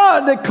his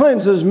blood that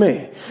cleanses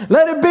me.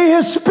 Let it be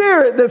his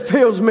spirit that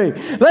fills me.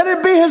 Let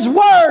it be his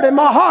word in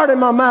my heart and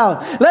my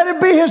mouth. Let it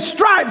be his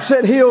stripes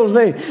that heals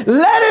me.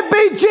 Let it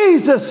be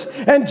Jesus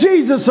and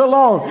Jesus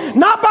alone.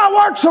 Not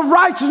by works of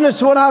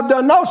righteousness what I've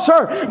done. No,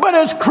 sir. But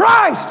it's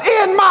Christ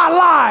in my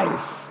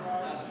life.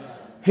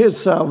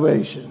 His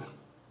salvation.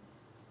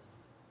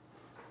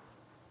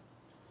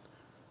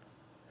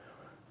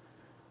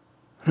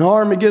 An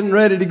army getting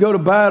ready to go to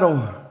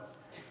battle.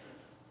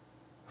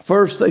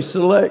 First, they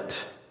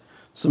select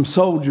some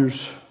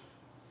soldiers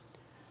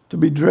to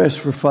be dressed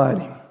for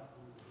fighting.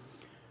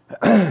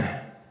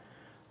 And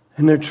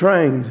they're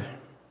trained.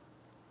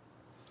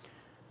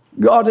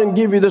 God didn't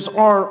give you this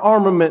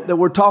armament that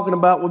we're talking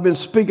about, we've been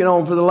speaking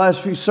on for the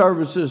last few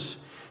services,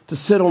 to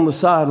sit on the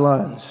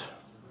sidelines.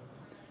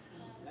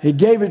 He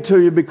gave it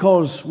to you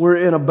because we're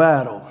in a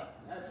battle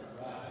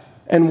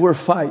and we're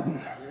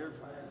fighting.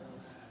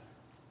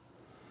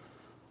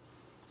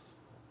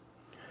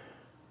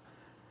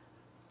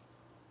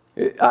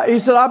 He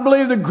said, I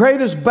believe the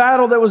greatest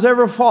battle that was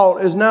ever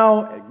fought is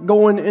now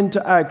going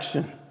into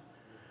action.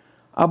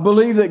 I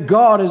believe that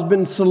God has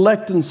been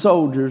selecting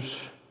soldiers.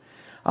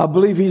 I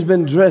believe He's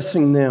been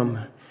dressing them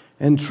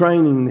and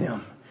training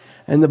them.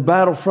 And the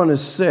battlefront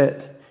is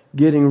set,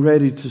 getting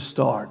ready to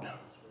start.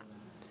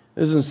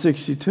 This is in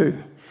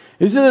 62.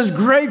 He said this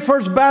great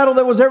first battle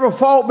that was ever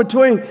fought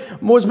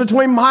was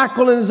between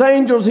Michael and his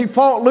angels. He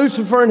fought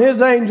Lucifer and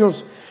his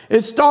angels.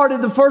 It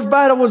started, the first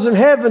battle was in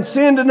heaven.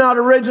 Sin did not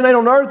originate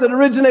on earth. It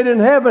originated in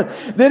heaven.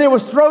 Then it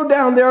was thrown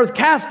down the earth,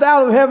 cast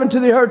out of heaven to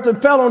the earth,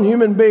 that fell on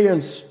human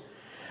beings.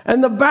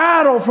 And the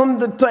battle from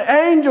the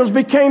angels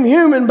became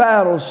human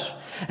battles.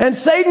 And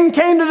Satan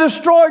came to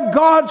destroy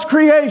God's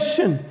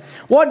creation.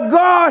 What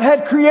God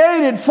had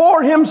created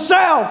for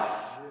Himself.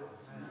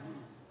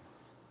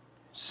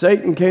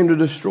 Satan came to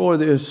destroy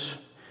this.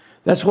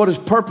 That's what his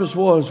purpose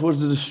was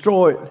to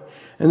destroy it.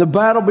 And the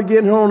battle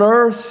began here on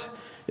earth.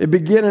 It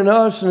began in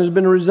us and has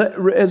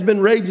been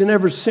raging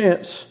ever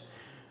since.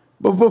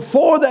 But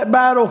before that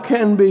battle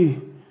can be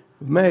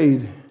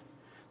made,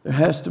 there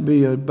has to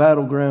be a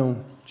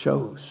battleground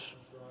chose.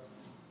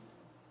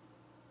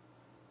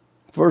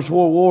 First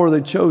World War,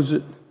 they chose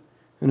it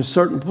in a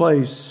certain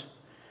place.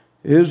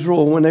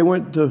 Israel, when they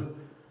went to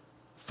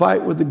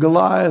fight with the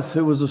Goliath,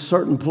 it was a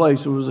certain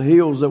place. It was the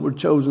hills that were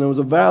chosen. There was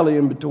a valley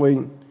in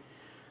between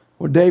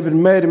where David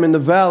met him in the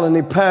valley, and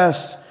he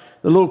passed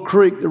the little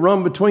creek that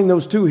run between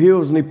those two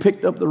hills, and he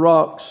picked up the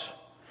rocks.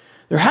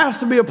 There has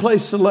to be a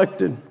place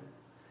selected,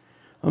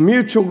 a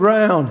mutual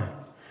ground,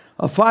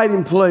 a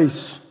fighting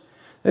place.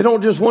 They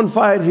don't just one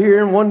fight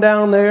here and one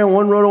down there and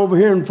one run over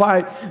here and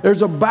fight.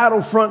 There's a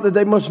battlefront that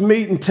they must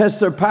meet and test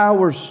their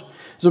powers.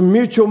 It's a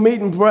mutual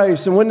meeting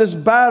place. And when this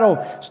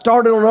battle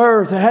started on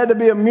earth, there had to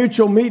be a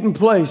mutual meeting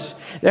place.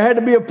 There had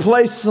to be a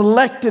place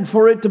selected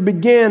for it to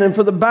begin and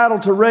for the battle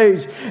to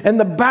rage. And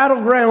the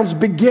battlegrounds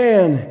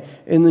began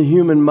in the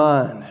human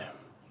mind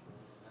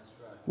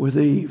with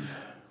Eve,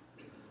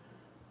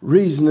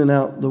 reasoning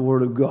out the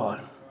Word of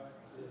God.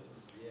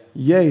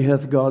 Yea,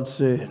 hath God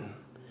said.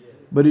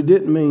 But He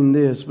didn't mean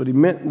this, but He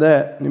meant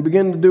that. And He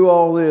began to do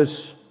all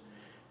this.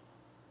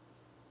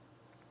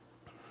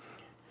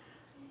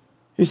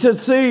 He said,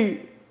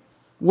 see,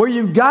 where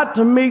you've got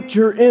to meet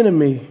your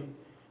enemy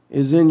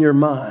is in your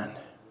mind.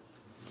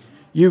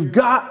 You've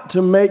got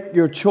to make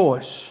your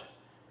choice.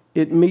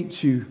 It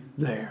meets you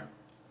there.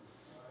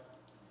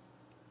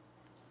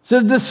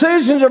 So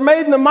decisions are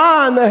made in the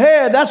mind, the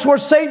head. That's where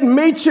Satan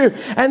meets you.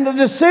 And the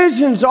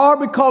decisions are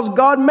because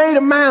God made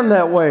a man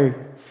that way.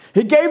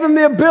 He gave him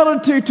the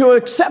ability to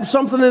accept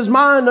something in his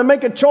mind, to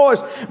make a choice,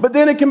 but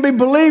then it can be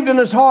believed in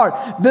his heart.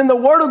 Then the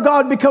Word of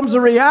God becomes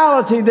a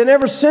reality. Then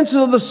every sense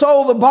of the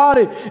soul, the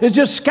body is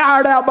just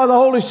scoured out by the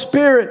Holy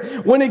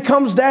Spirit when He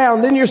comes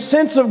down. Then your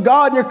sense of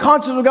God and your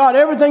conscience of God,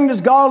 everything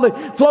that's godly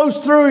flows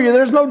through you.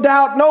 There's no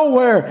doubt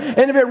nowhere.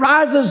 And if it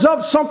rises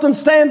up, something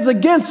stands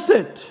against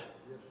it.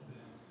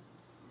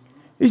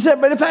 He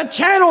said, but if that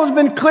channel has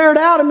been cleared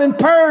out and been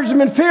purged and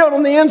been filled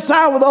on the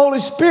inside with the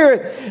Holy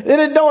Spirit, then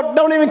it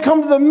don't even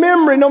come to the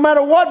memory, no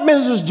matter what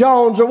Mrs.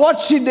 Jones or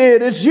what she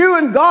did. It's you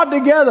and God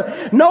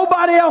together.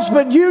 Nobody else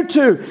but you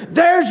two.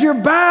 There's your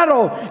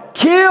battle.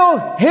 Kill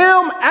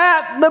him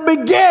at the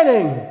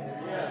beginning.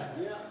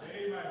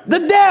 The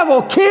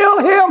devil,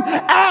 kill him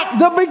at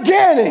the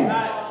beginning.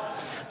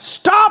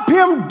 Stop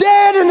him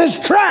dead in his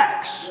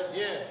tracks.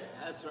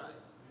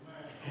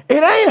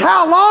 It ain't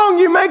how long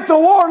you make the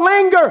war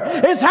linger.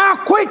 It's how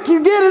quick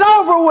you get it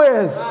over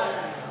with.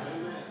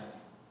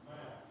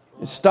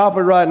 You stop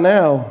it right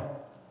now.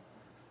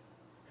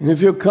 And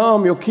if you'll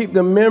come, you'll keep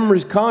the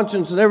memories,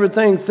 conscience, and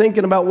everything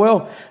thinking about,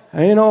 well,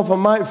 you know, if I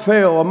might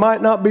fail, I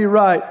might not be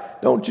right.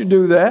 Don't you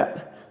do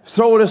that.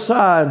 Throw it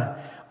aside.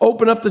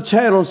 Open up the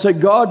channel and say,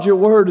 God, your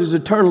word is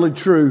eternally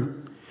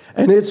true.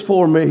 And it's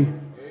for me.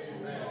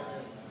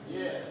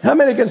 How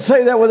many can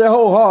say that with their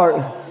whole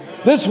heart?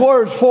 This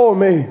word's for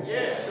me.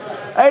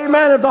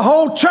 Amen. If the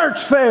whole church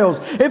fails,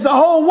 if the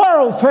whole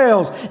world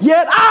fails,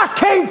 yet I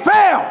can't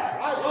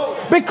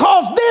fail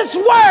because this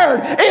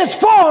word is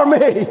for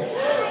me.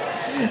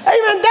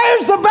 Amen.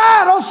 There's the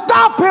battle.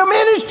 Stop him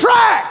in his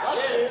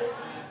tracks.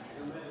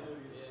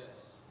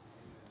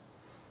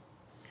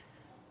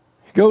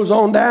 He goes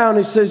on down.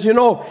 He says,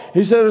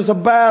 he said it's a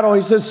battle.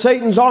 He says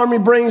Satan's army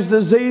brings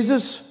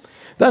diseases.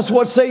 That's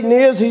what Satan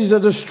is. He's a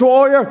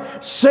destroyer.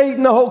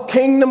 Satan, the whole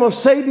kingdom of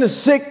Satan is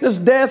sickness,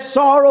 death,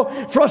 sorrow,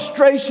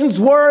 frustrations,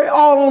 worry,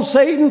 all on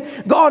Satan.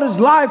 God is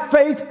life,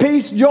 faith,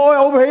 peace, joy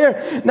over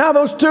here. Now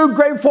those two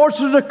great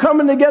forces are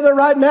coming together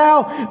right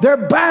now. They're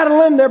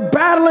battling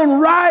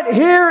right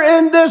here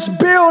in this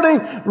building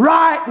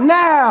right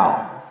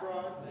now.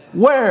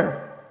 Where?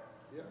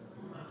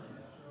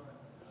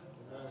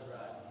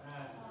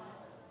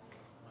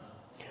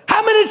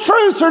 How many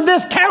truths are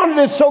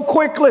discounted so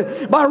quickly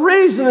by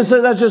reason and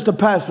say that's just a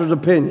pastor's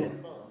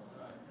opinion?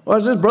 Or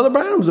it's just Brother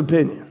Branham's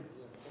opinion.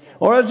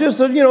 Or it's just,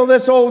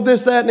 that's old,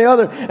 this, that, and the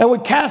other. And we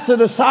cast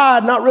it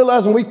aside, not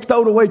realizing we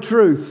throwed away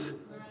truth.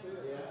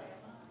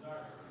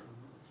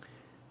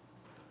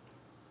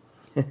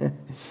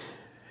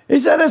 He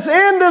said, it's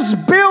in this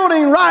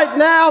building right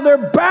now.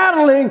 They're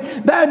battling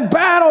that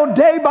battle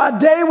day by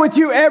day with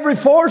you, every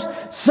force.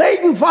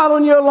 Satan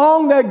following you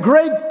along, that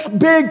great,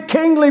 big,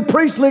 kingly,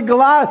 priestly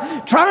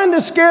Goliath, trying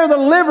to scare the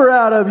liver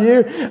out of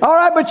you. All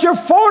right, but you're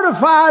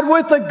fortified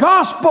with the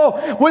gospel,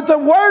 with the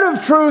word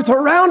of truth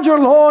around your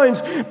loins.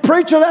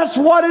 Preacher, that's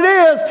what it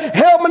is.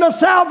 Helmet of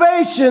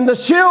salvation, the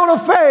shield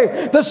of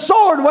faith, the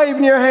sword waving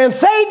in your hand.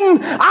 Satan,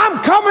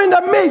 I'm coming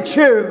to meet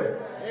you.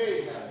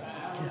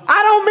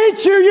 I don't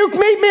meet you. You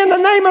meet me in the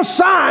name of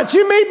science.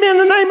 You meet me in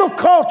the name of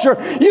culture.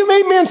 You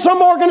meet me in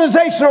some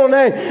organizational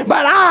name.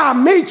 But I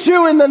meet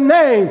you in the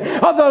name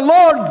of the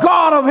Lord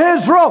God of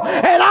Israel.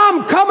 And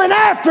I'm coming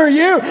after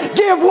you.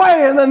 Give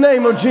way in the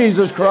name of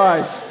Jesus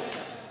Christ.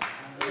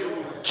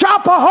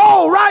 Chop a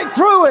hole right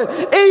through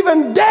it.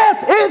 Even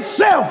death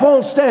itself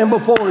won't stand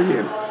before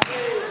you.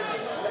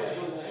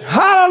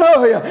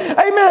 Hallelujah.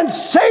 Amen.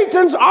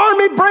 Satan's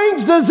army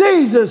brings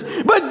diseases,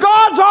 but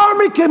God's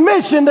army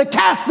commissioned to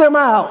cast them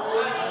out.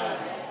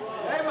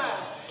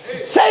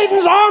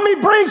 Satan's army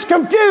brings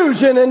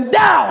confusion and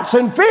doubts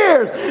and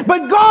fears,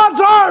 but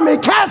God's army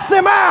casts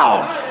them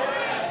out.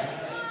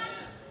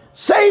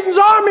 Satan's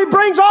army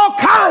brings all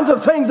kinds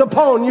of things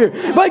upon you,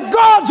 but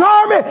God's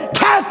army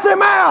casts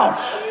them out.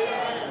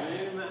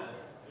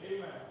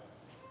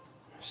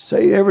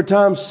 Say every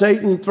time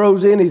Satan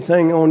throws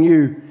anything on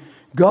you,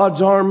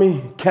 God's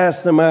army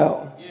casts them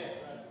out.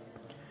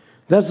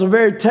 That's the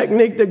very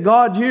technique that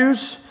God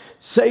used.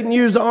 Satan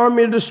used the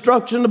army of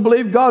destruction to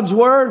believe God's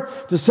word,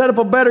 to set up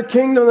a better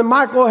kingdom than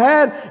Michael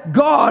had.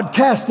 God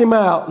cast him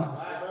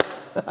out.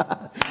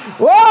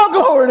 Well,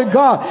 glory to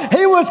God.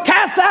 He was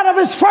cast out of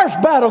his first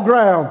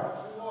battleground.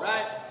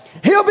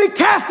 He'll be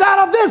cast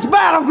out of this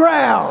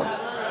battleground.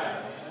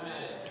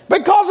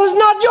 Because it's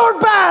not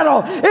your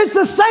battle. It's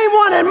the same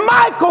one, and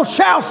Michael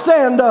shall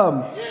stand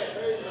up.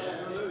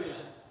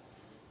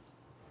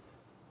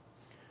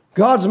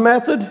 God's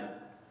method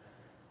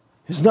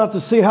is not to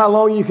see how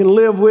long you can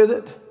live with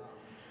it,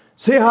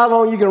 see how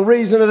long you can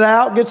reason it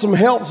out, get some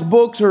helps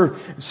books or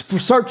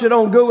search it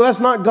on Google. That's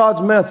not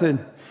God's method.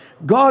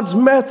 God's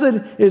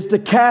method is to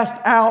cast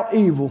out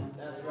evil.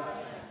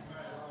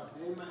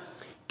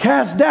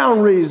 Cast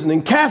down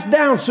reasoning, cast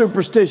down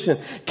superstition,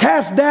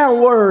 cast down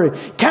worry,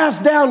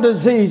 cast down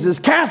diseases,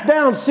 cast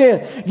down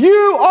sin.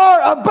 You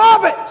are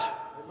above it.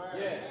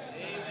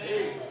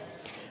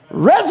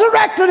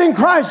 Resurrected in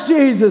Christ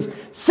Jesus,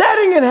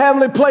 sitting in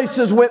heavenly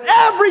places with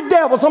every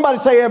devil. Somebody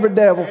say every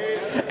devil.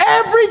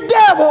 Every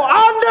devil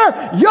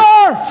under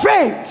your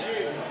feet.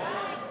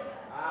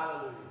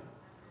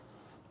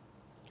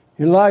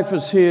 Your life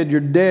is hid. You're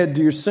dead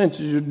to your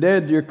senses. You're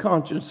dead to your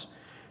conscience.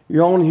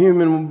 Your own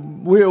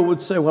human will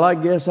would say, well, I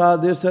guess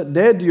this, that.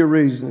 Dead to your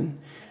reasoning.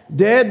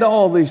 Dead to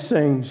all these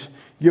things.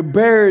 You're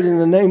buried in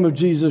the name of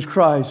Jesus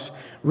Christ.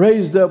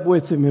 Raised up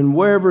with him. And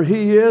wherever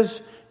he is,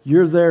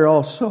 you're there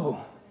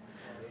also.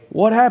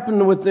 What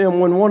happened with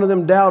them when one of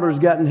them doubters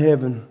got in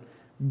heaven?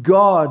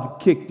 God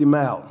kicked him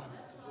out.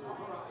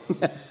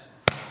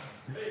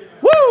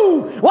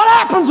 Woo! What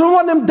happens when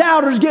one of them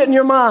doubters get in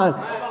your mind?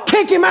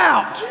 Kick him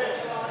out.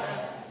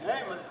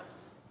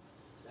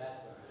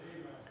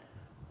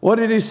 What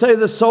did he say to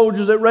the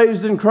soldiers that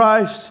raised in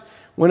Christ?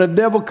 When a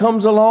devil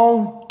comes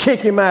along,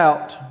 kick him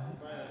out.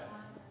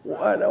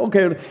 What?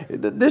 Okay,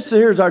 this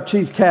here's our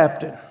chief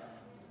captain.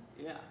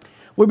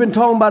 We've been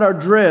talking about our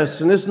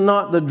dress, and it's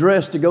not the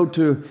dress to go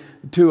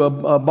to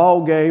a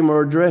ball game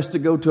or a dress to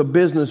go to a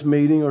business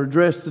meeting or a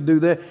dress to do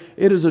that.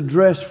 It is a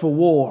dress for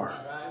war.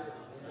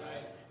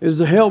 It is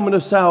the helmet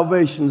of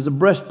salvation. It's the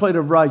breastplate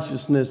of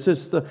righteousness.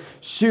 It's the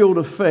shield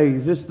of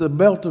faith. It's the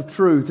belt of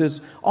truth. It's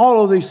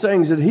all of these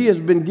things that he has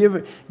been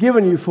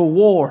given you for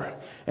war.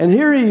 And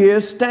here he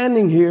is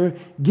standing here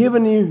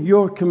giving you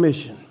your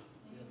commission.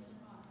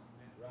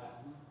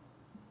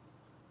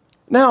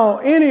 Now,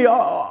 any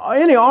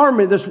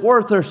army that's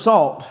worth their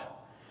salt,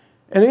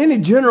 and any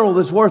general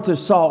that's worth his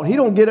salt, he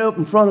don't get up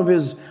in front of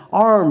his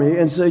army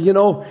and say,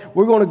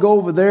 we're going to go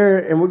over there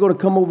and we're going to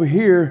come over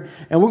here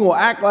and we're going to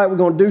act like we're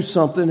going to do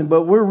something,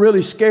 but we're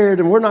really scared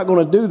and we're not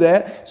going to do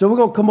that. So we're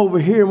going to come over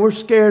here and we're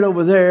scared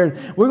over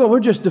there. We're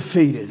just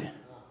defeated.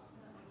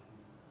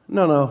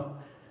 No.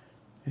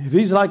 If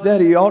he's like that,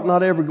 he ought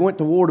not ever went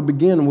to war to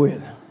begin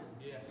with.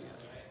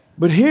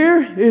 But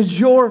here is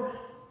your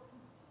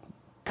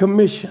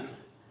commission.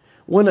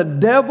 When a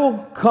devil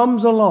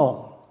comes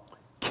along,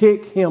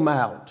 kick him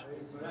out.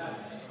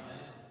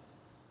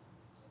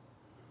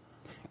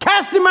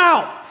 Cast him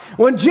out.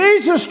 When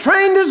Jesus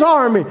trained his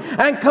army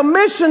and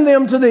commissioned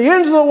them to the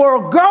ends of the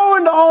world, go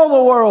into all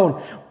the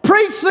world,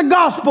 preach the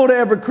gospel to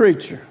every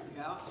creature.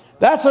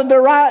 That's a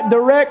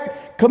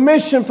direct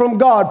commission from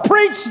God.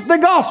 Preach the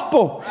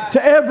gospel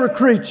to every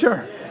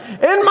creature.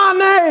 in my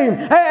name.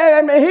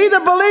 And he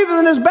that believeth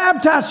and is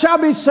baptized shall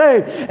be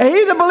saved. And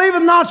he that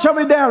believeth not shall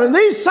be damned. And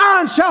these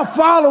signs shall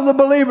follow the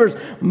believers.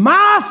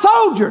 My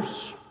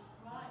soldiers.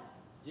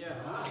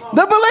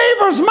 The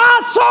believers,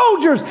 my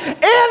soldiers,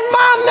 in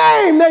my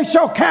name they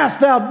shall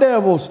cast out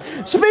devils,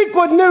 speak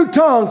with new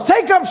tongues,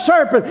 take up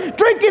serpents,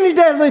 drink any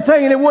deadly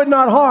thing, and it would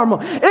not harm them.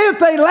 If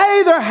they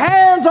lay their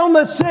hands on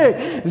the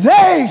sick,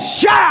 they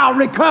shall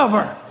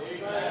recover.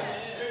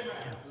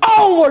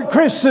 Onward,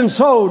 Christian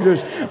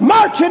soldiers,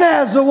 marching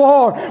as the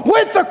war,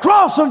 with the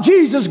cross of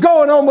Jesus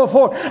going on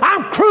before.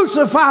 I'm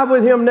crucified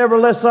with him,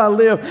 nevertheless I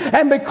live.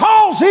 And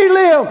because he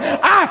lived,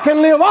 I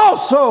can live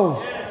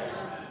also.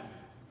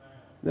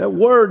 That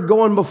word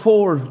going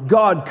before,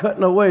 God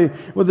cutting away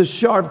with a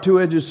sharp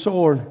two-edged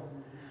sword.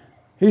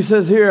 He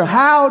says here,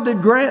 how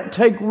did Grant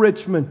take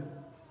Richmond?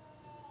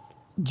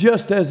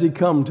 Just as he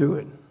come to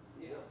it.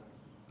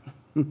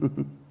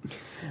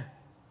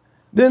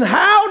 Then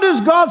how does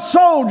God's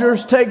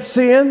soldiers take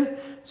sin,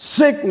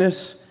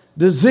 sickness,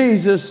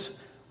 diseases,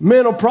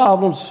 mental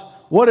problems,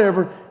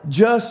 whatever,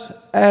 just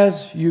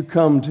as you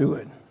come to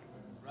it?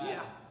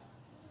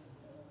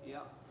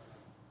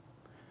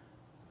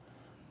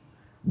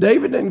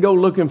 David didn't go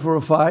looking for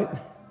a fight,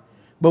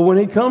 but when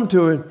he come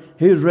to it,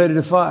 he was ready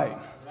to fight.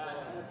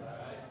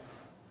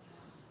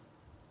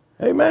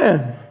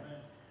 Amen.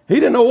 He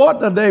didn't know what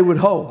the day would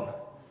hold.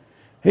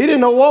 He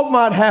didn't know what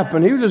might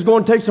happen. He was just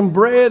going to take some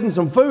bread and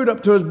some food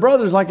up to his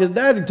brothers like his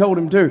daddy told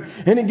him to.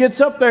 And he gets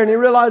up there and he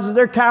realizes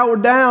they're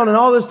cowered down and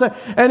all this stuff.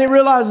 And he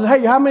realizes,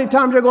 hey, how many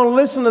times are you going to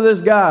listen to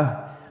this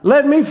guy?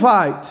 Let me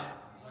fight.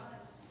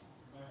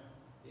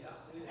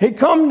 He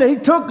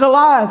took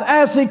Goliath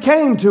as he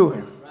came to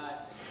him.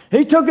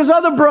 He took his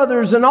other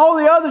brothers and all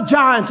the other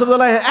giants of the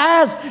land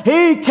as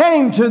he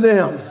came to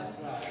them.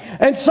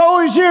 And so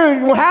is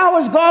you. How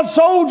is God's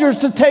soldiers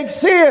to take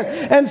sin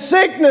and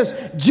sickness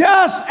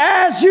just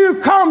as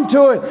you come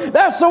to it?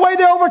 That's the way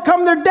they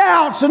overcome their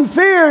doubts and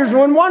fears.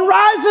 When one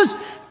rises,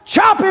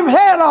 chop him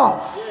head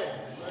off.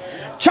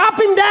 Chop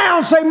him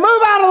down. Say, move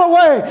out of the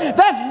way.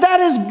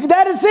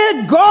 That is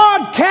it.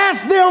 God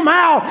cast them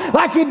out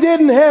like he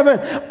did in heaven.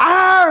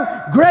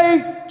 Our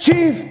great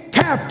chief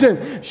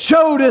captain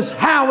showed us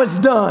how it's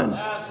done.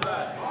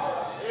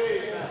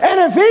 And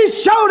if he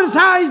showed us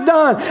how he's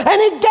done,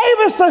 and he gave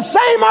us the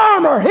same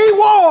armor he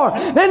wore,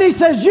 then he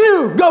says,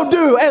 you go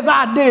do as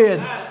I did.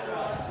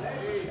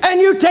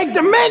 And you take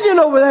dominion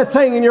over that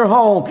thing in your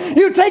home.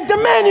 You take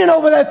dominion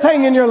over that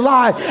thing in your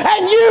life.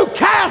 And you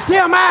cast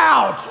him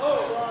out.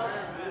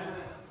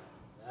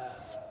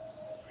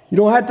 You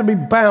don't have to be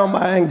bound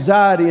by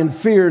anxiety and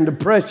fear and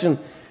depression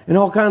and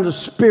all kinds of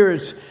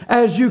spirits.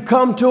 As you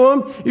come to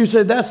him, you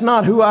say, that's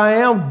not who I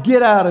am.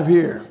 Get out of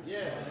here.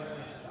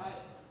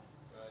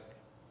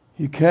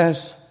 You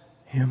cast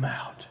him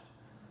out.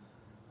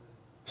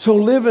 So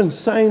live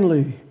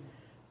insanely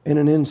in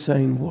an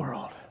insane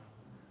world.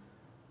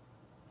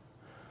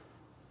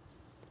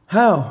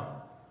 How?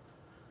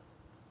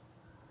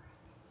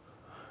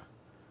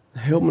 The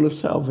helmet of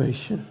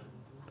salvation.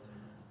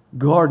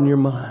 Guarding your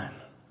mind.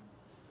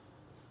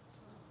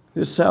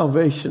 This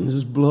salvation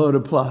is blood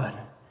applied.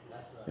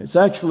 It's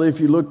actually, if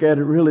you look at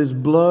it, really is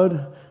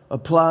blood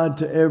applied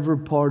to every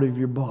part of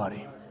your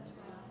body.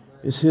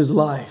 It's his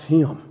life,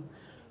 him,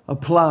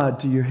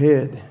 applied to your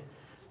head,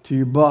 to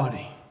your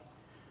body.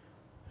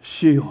 A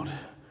shield,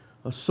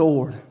 a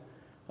sword,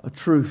 a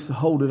truth to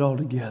hold it all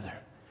together.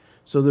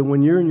 So that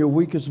when you're in your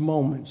weakest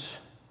moments,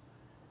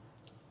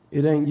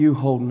 it ain't you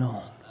holding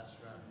on.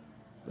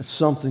 But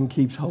something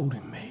keeps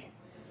holding me.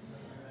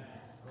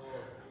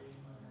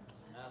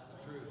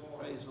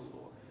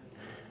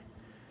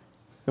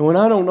 And when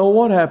I don't know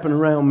what happened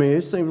around me,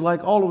 it seems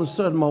like all of a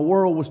sudden my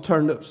world was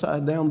turned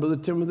upside down, Brother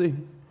Timothy.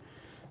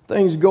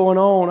 Things going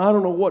on. I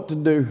don't know what to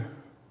do.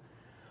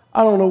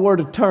 I don't know where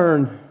to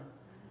turn.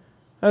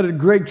 I had a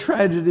great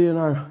tragedy in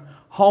our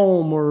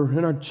home or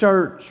in our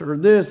church or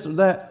this or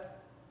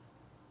that.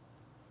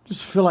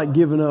 Just feel like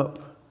giving up.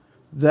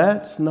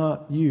 That's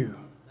not you.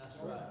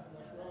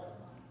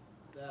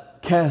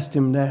 Cast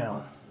him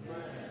down.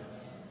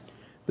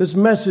 This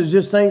message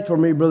just ain't for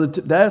me, brother.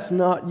 That's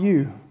not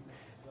you.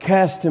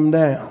 Cast him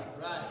down.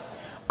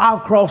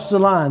 I've crossed the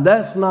line.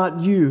 That's not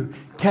you.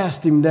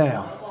 Cast him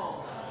down.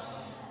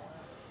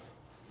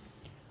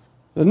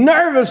 The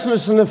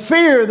nervousness and the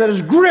fear that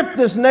has gripped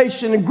this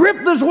nation and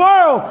gripped this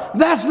world,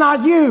 that's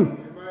not you.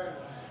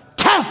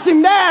 Cast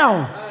him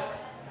down.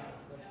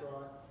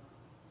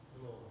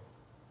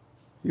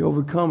 You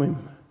overcome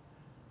him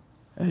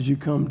as you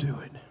come to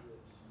it.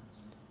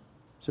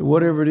 So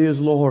whatever it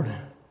is, Lord,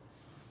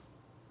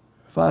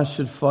 if I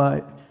should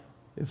fight,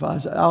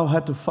 I'll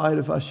have to fight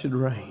if I should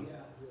reign.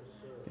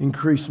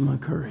 Increase my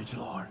courage,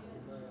 Lord.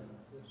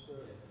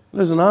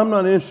 Listen, I'm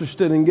not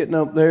interested in getting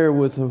up there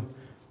with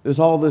there's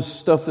all this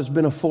stuff that's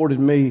been afforded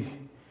me,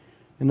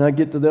 and I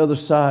get to the other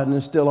side and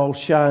it's still all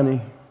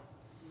shiny.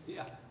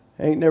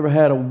 Ain't never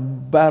had a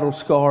battle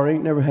scar,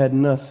 ain't never had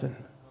nothing.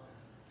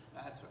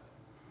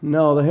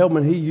 No, the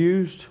helmet he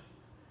used,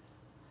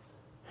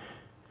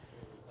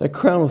 that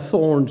crown of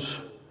thorns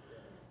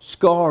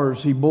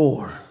Scars He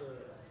bore.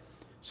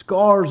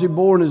 Scars He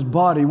bore in His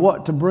body.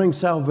 What? To bring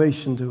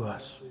salvation to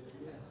us.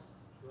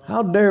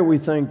 How dare we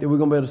think that we're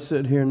going to be able to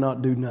sit here and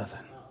not do nothing?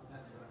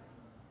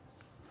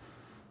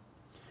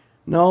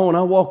 No, when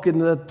I walk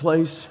into that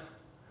place,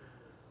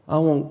 I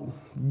want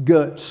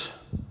guts,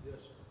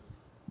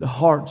 the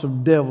hearts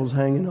of devils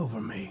hanging over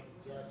me,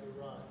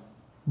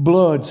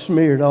 blood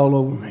smeared all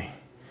over me,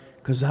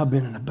 because I've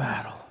been in a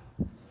battle.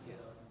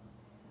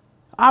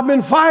 I've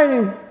been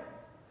fighting.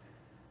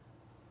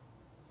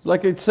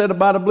 Like it said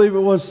about, I believe it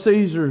was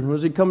Caesar,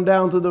 as he come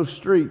down through those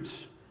streets,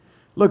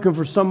 looking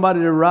for somebody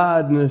to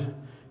ride in a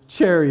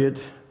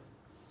chariot.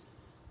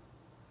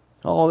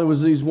 Oh, there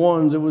was these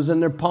ones that was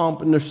in their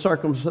pomp and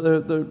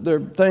their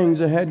things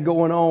they had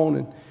going on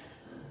and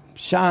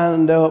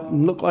shined up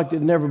and looked like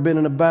they'd never been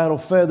in a battle,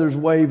 feathers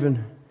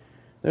waving.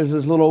 There's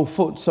this little old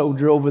foot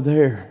soldier over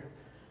there.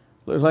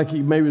 Looks like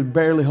he maybe was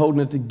barely holding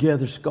it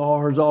together,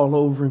 scars all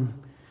over him,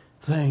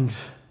 things.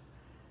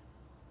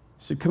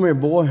 He said, "Come here,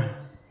 boy.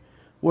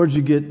 Where'd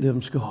you get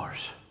them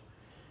scars?"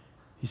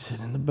 He said,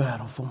 "In the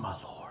battle for my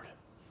Lord."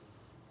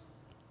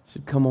 He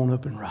said, "Come on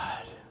up and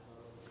ride."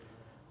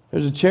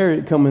 There's a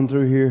chariot coming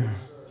through here.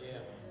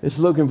 It's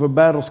looking for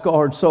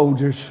battle-scarred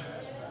soldiers.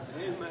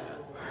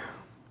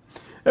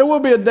 There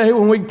will be a day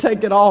when we can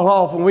take it all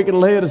off and we can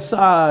lay it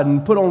aside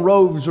and put on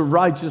robes of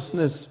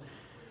righteousness.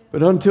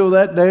 But until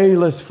that day,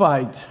 let's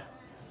fight.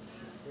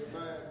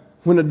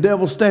 When the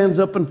devil stands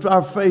up in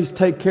our face,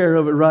 take care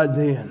of it right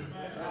then.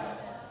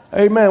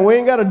 Amen. We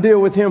ain't got to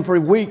deal with him for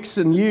weeks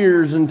and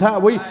years and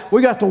time.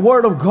 We got the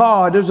Word of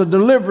God. There's a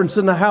deliverance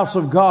in the house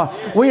of God.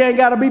 We ain't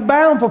got to be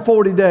bound for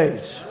 40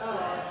 days.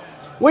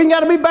 We ain't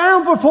got to be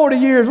bound for 40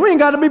 years. We ain't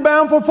got to be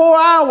bound for 4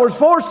 hours,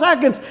 4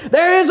 seconds.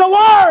 There is a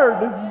Word.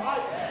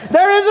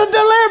 There is a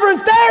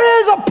deliverance.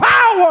 There is a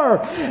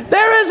power.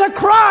 There is a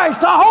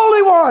Christ, a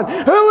Holy One,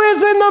 who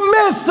is in the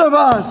midst of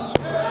us.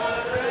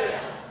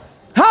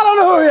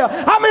 Hallelujah.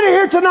 How many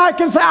here tonight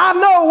can say, I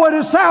know what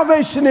His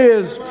salvation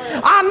is.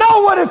 I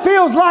know what it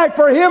feels like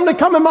for Him to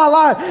come in my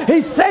life.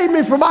 He saved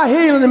me from my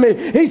healing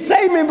me. He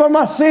saved me from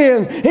my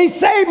sins. He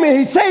saved me.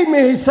 He saved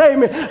me. He saved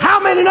me. How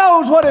many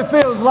knows what it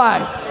feels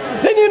like?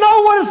 Then you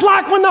know what it's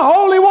like when the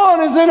Holy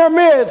One is in our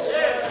midst.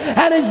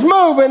 And He's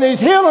moving. He's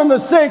healing the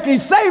sick.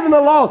 He's saving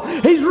the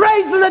lost. He's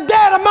raising the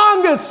dead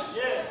among us.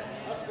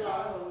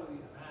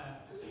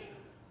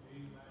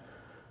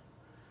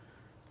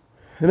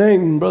 It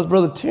ain't,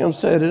 Brother Tim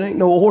said, it ain't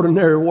no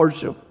ordinary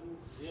worship.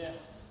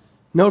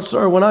 No,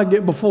 sir, when I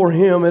get before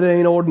Him, it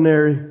ain't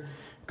ordinary.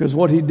 Because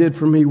what He did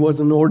for me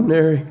wasn't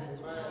ordinary.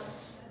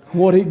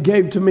 What He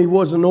gave to me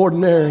wasn't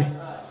ordinary.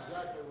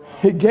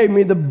 He gave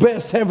me the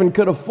best heaven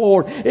could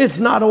afford. It's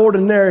not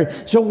ordinary.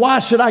 So why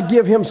should I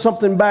give Him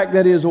something back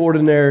that is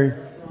ordinary?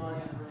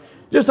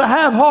 Just a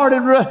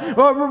half-hearted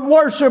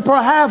worship or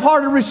a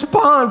half-hearted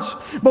response.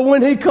 But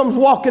when He comes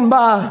walking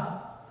by,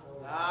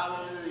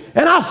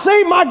 and I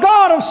see my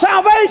God of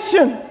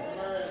salvation,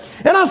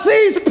 and I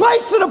see He's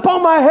placed it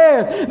upon my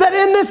head, that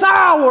in this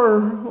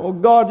hour, oh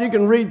God, you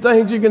can read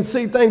things, you can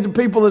see things of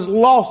people that's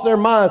lost their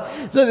mind.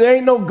 So there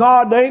ain't no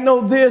God, there ain't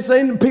no this,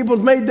 people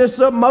made this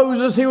up.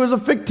 Moses, he was a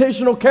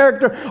fictional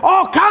character.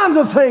 All kinds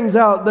of things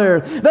out there.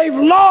 They've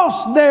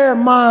lost their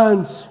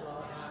minds.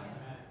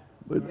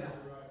 But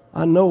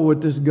I know what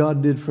this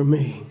God did for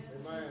me,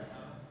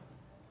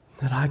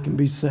 that I can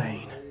be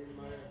sane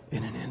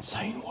in an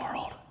insane world.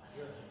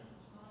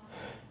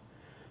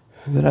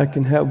 That I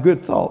can have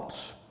good thoughts.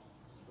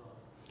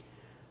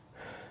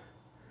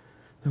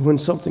 That when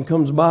something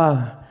comes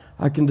by,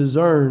 I can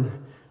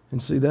discern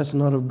and see that's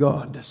not of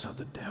God, that's of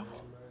the devil.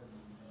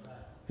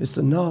 It's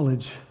the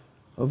knowledge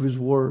of His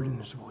Word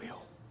and His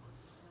will.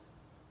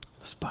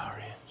 Let's bow our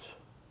heads.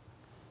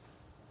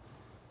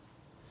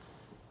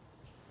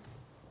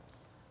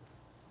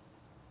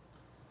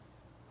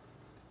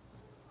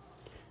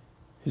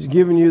 He's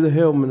given you the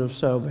helmet of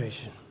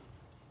salvation.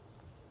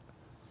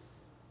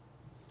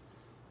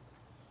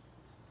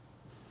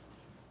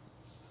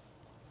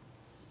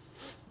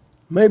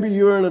 Maybe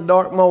you're in a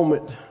dark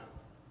moment,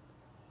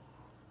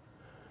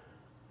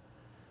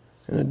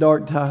 in a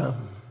dark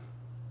time.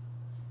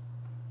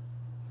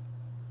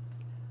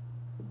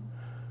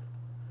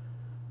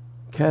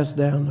 Cast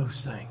down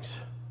those things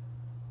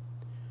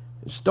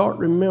and start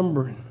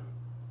remembering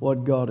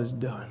what God has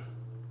done.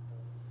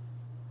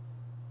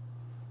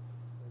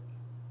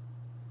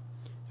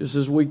 Just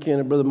this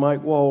weekend, Brother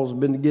Mike Walls has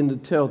been beginning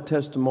to tell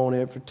testimony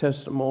after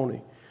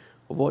testimony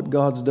of what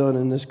God's done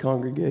in this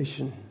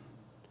congregation.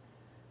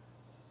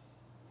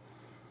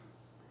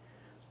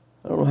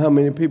 I don't know how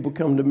many people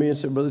come to me and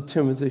say, Brother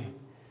Timothy,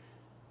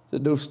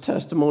 that those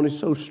testimonies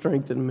so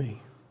strengthened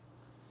me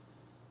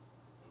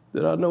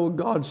that I know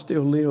God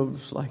still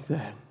lives like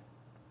that.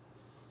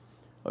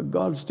 Or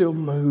God still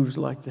moves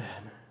like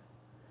that.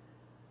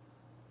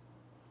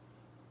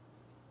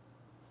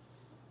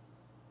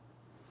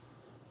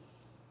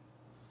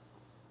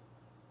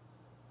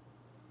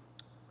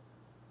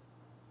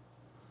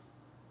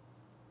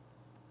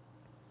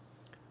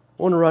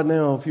 I wonder right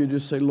now if you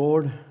just say,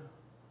 Lord,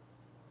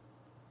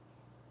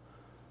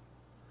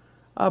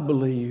 I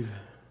believe,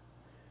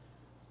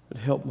 but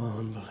help my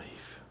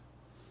unbelief.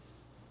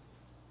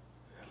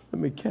 Let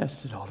me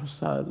cast it all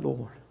aside,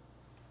 Lord.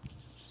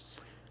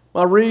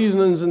 My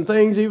reasonings and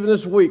things, even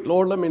this week,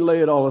 Lord, let me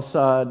lay it all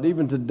aside.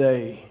 Even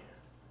today,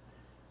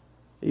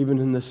 even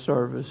in this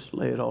service,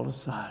 lay it all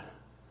aside.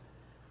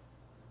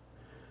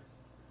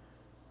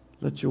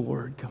 Let your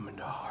word come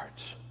into our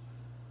hearts.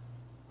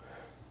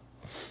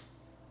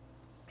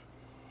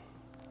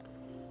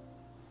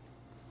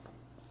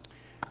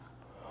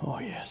 Oh,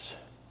 yes.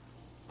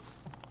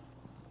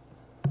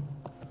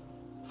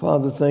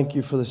 Father, thank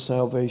you for the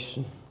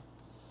salvation.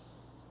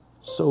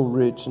 So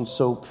rich and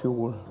so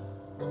pure.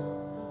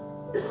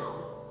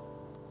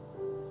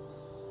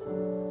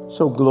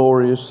 So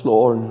glorious,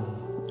 Lord.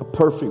 A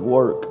perfect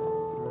work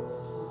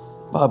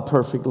by a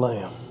perfect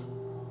Lamb.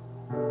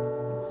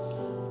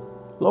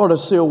 Lord, I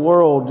see a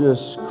world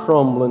just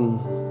crumbling,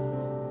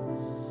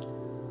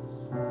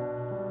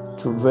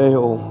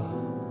 travail,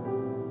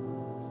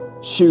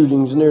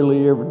 shootings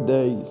nearly every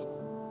day.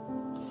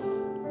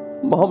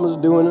 Mama's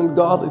doing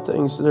ungodly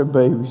things to their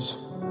babies.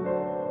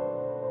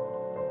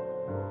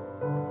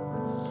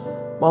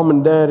 Mom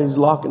and daddy's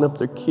locking up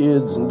their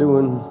kids and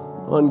doing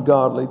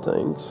ungodly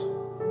things.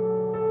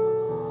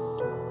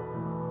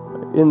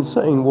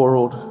 Insane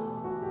world.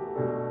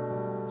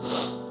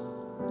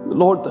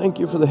 Lord, thank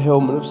you for the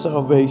helmet of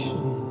salvation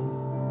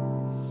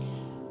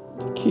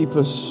to keep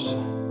us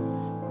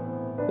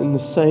in the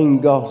same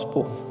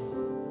gospel,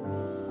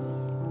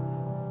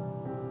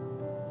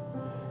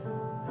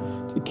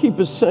 to keep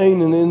us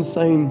sane in an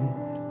insane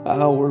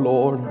hour,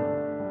 Lord.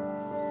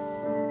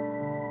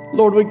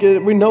 Lord,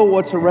 we know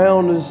what's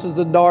around us is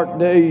the dark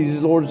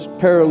days, Lord, it's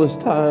perilous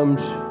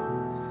times.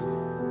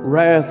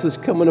 Wrath is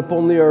coming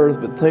upon the earth,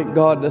 but thank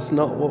God that's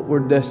not what we're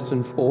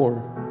destined for.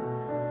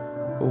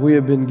 But we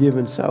have been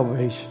given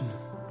salvation.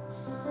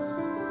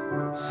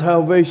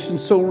 Salvation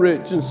so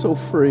rich and so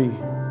free.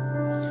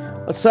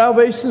 A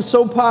salvation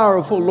so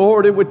powerful,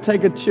 Lord, it would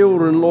take a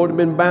children, Lord, who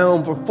have been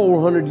bound for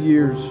 400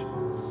 years.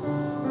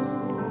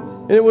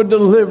 And it would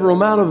deliver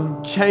them out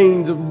of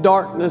chains of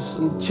darkness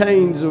and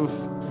chains of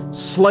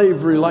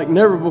slavery like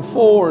never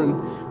before.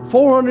 And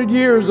 400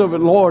 years of it,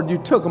 Lord, you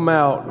took them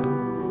out.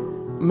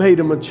 Made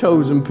them a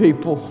chosen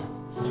people,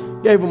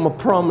 gave them a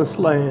promised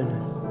land.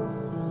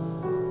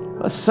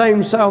 The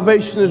same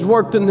salvation has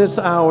worked in this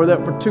hour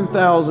that for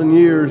 2,000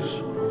 years,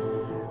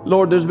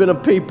 Lord, there's been a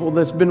people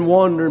that's been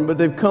wandering, but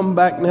they've come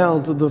back now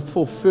to the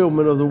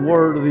fulfillment of the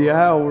word of the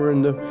hour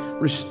and the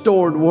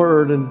restored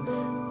word.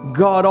 And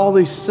God, all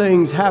these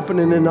things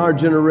happening in our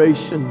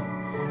generation,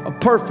 a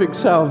perfect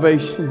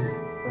salvation.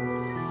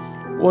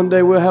 One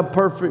day we'll have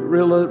perfect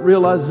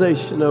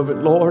realization of it,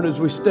 Lord, as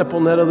we step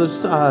on that other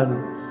side.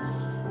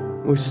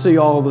 We see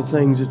all the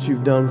things that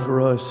you've done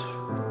for us.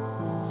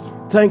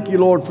 Thank you,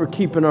 Lord, for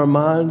keeping our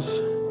minds.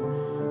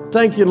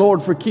 Thank you,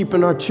 Lord, for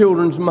keeping our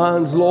children's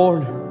minds,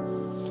 Lord.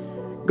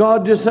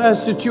 God, just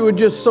ask that you would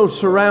just so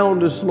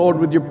surround us, Lord,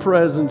 with your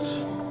presence.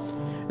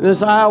 In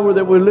this hour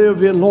that we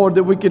live in, Lord,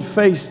 that we could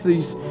face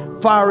these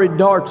fiery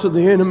darts of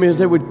the enemy as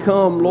they would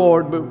come,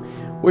 Lord, but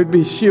we'd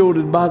be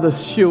shielded by the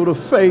shield of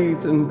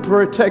faith and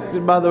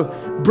protected by the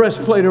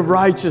breastplate of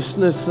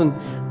righteousness. And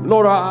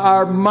Lord,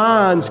 our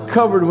minds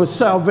covered with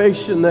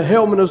salvation, the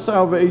helmet of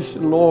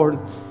salvation, Lord.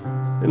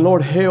 And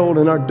Lord, held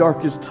in our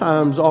darkest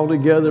times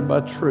altogether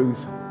by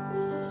truth.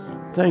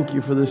 Thank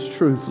you for this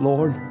truth,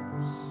 Lord.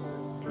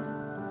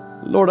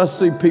 Lord, I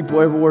see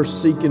people everywhere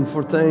seeking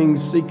for things,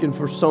 seeking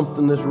for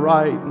something that's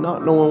right,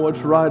 not knowing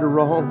what's right or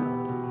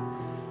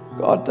wrong.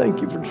 God,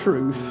 thank you for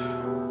truth.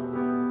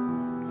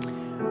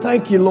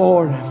 Thank you,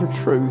 Lord, for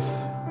truth.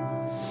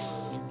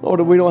 Lord,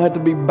 that we don't have to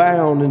be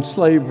bound in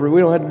slavery.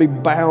 We don't have to be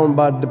bound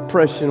by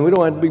depression. We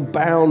don't have to be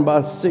bound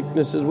by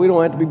sicknesses. We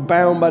don't have to be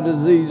bound by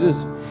diseases.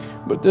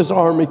 But this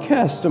army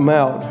cast them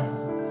out.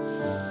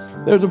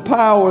 There's a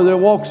power that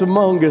walks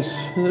among us.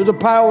 There's a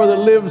power that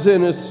lives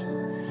in us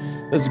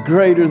that's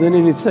greater than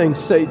anything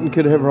Satan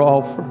could ever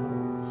offer.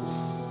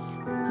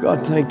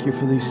 God, thank you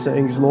for these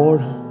things,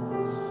 Lord.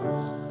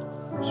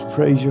 Just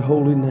praise your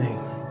holy name.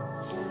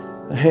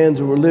 The hands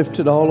that were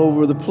lifted all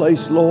over the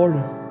place, Lord.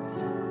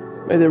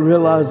 May they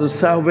realize the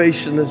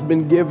salvation that's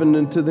been given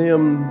unto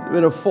them,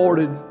 been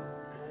afforded,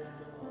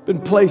 been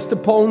placed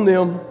upon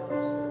them.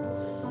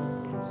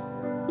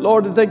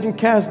 Lord, that they can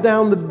cast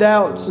down the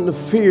doubts and the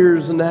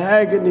fears and the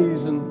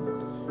agonies and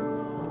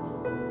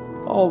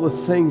all the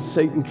things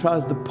Satan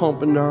tries to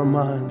pump into our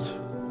minds.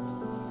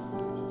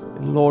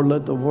 And Lord,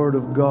 let the word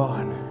of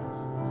God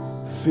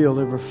fill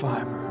every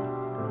fiber.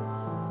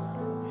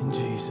 In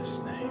Jesus'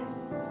 name.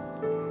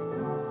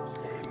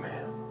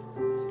 Amen.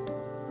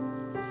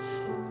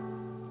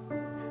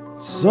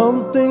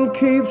 Something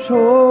keeps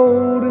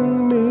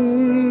holding me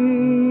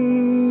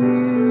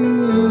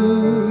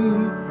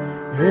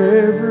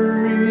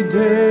every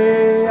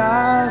day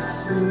I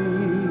see.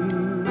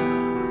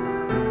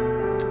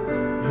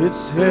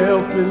 It's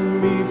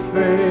helping me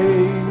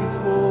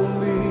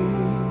faithfully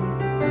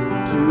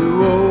to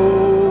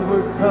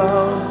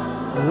overcome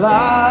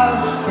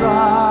life's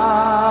trials.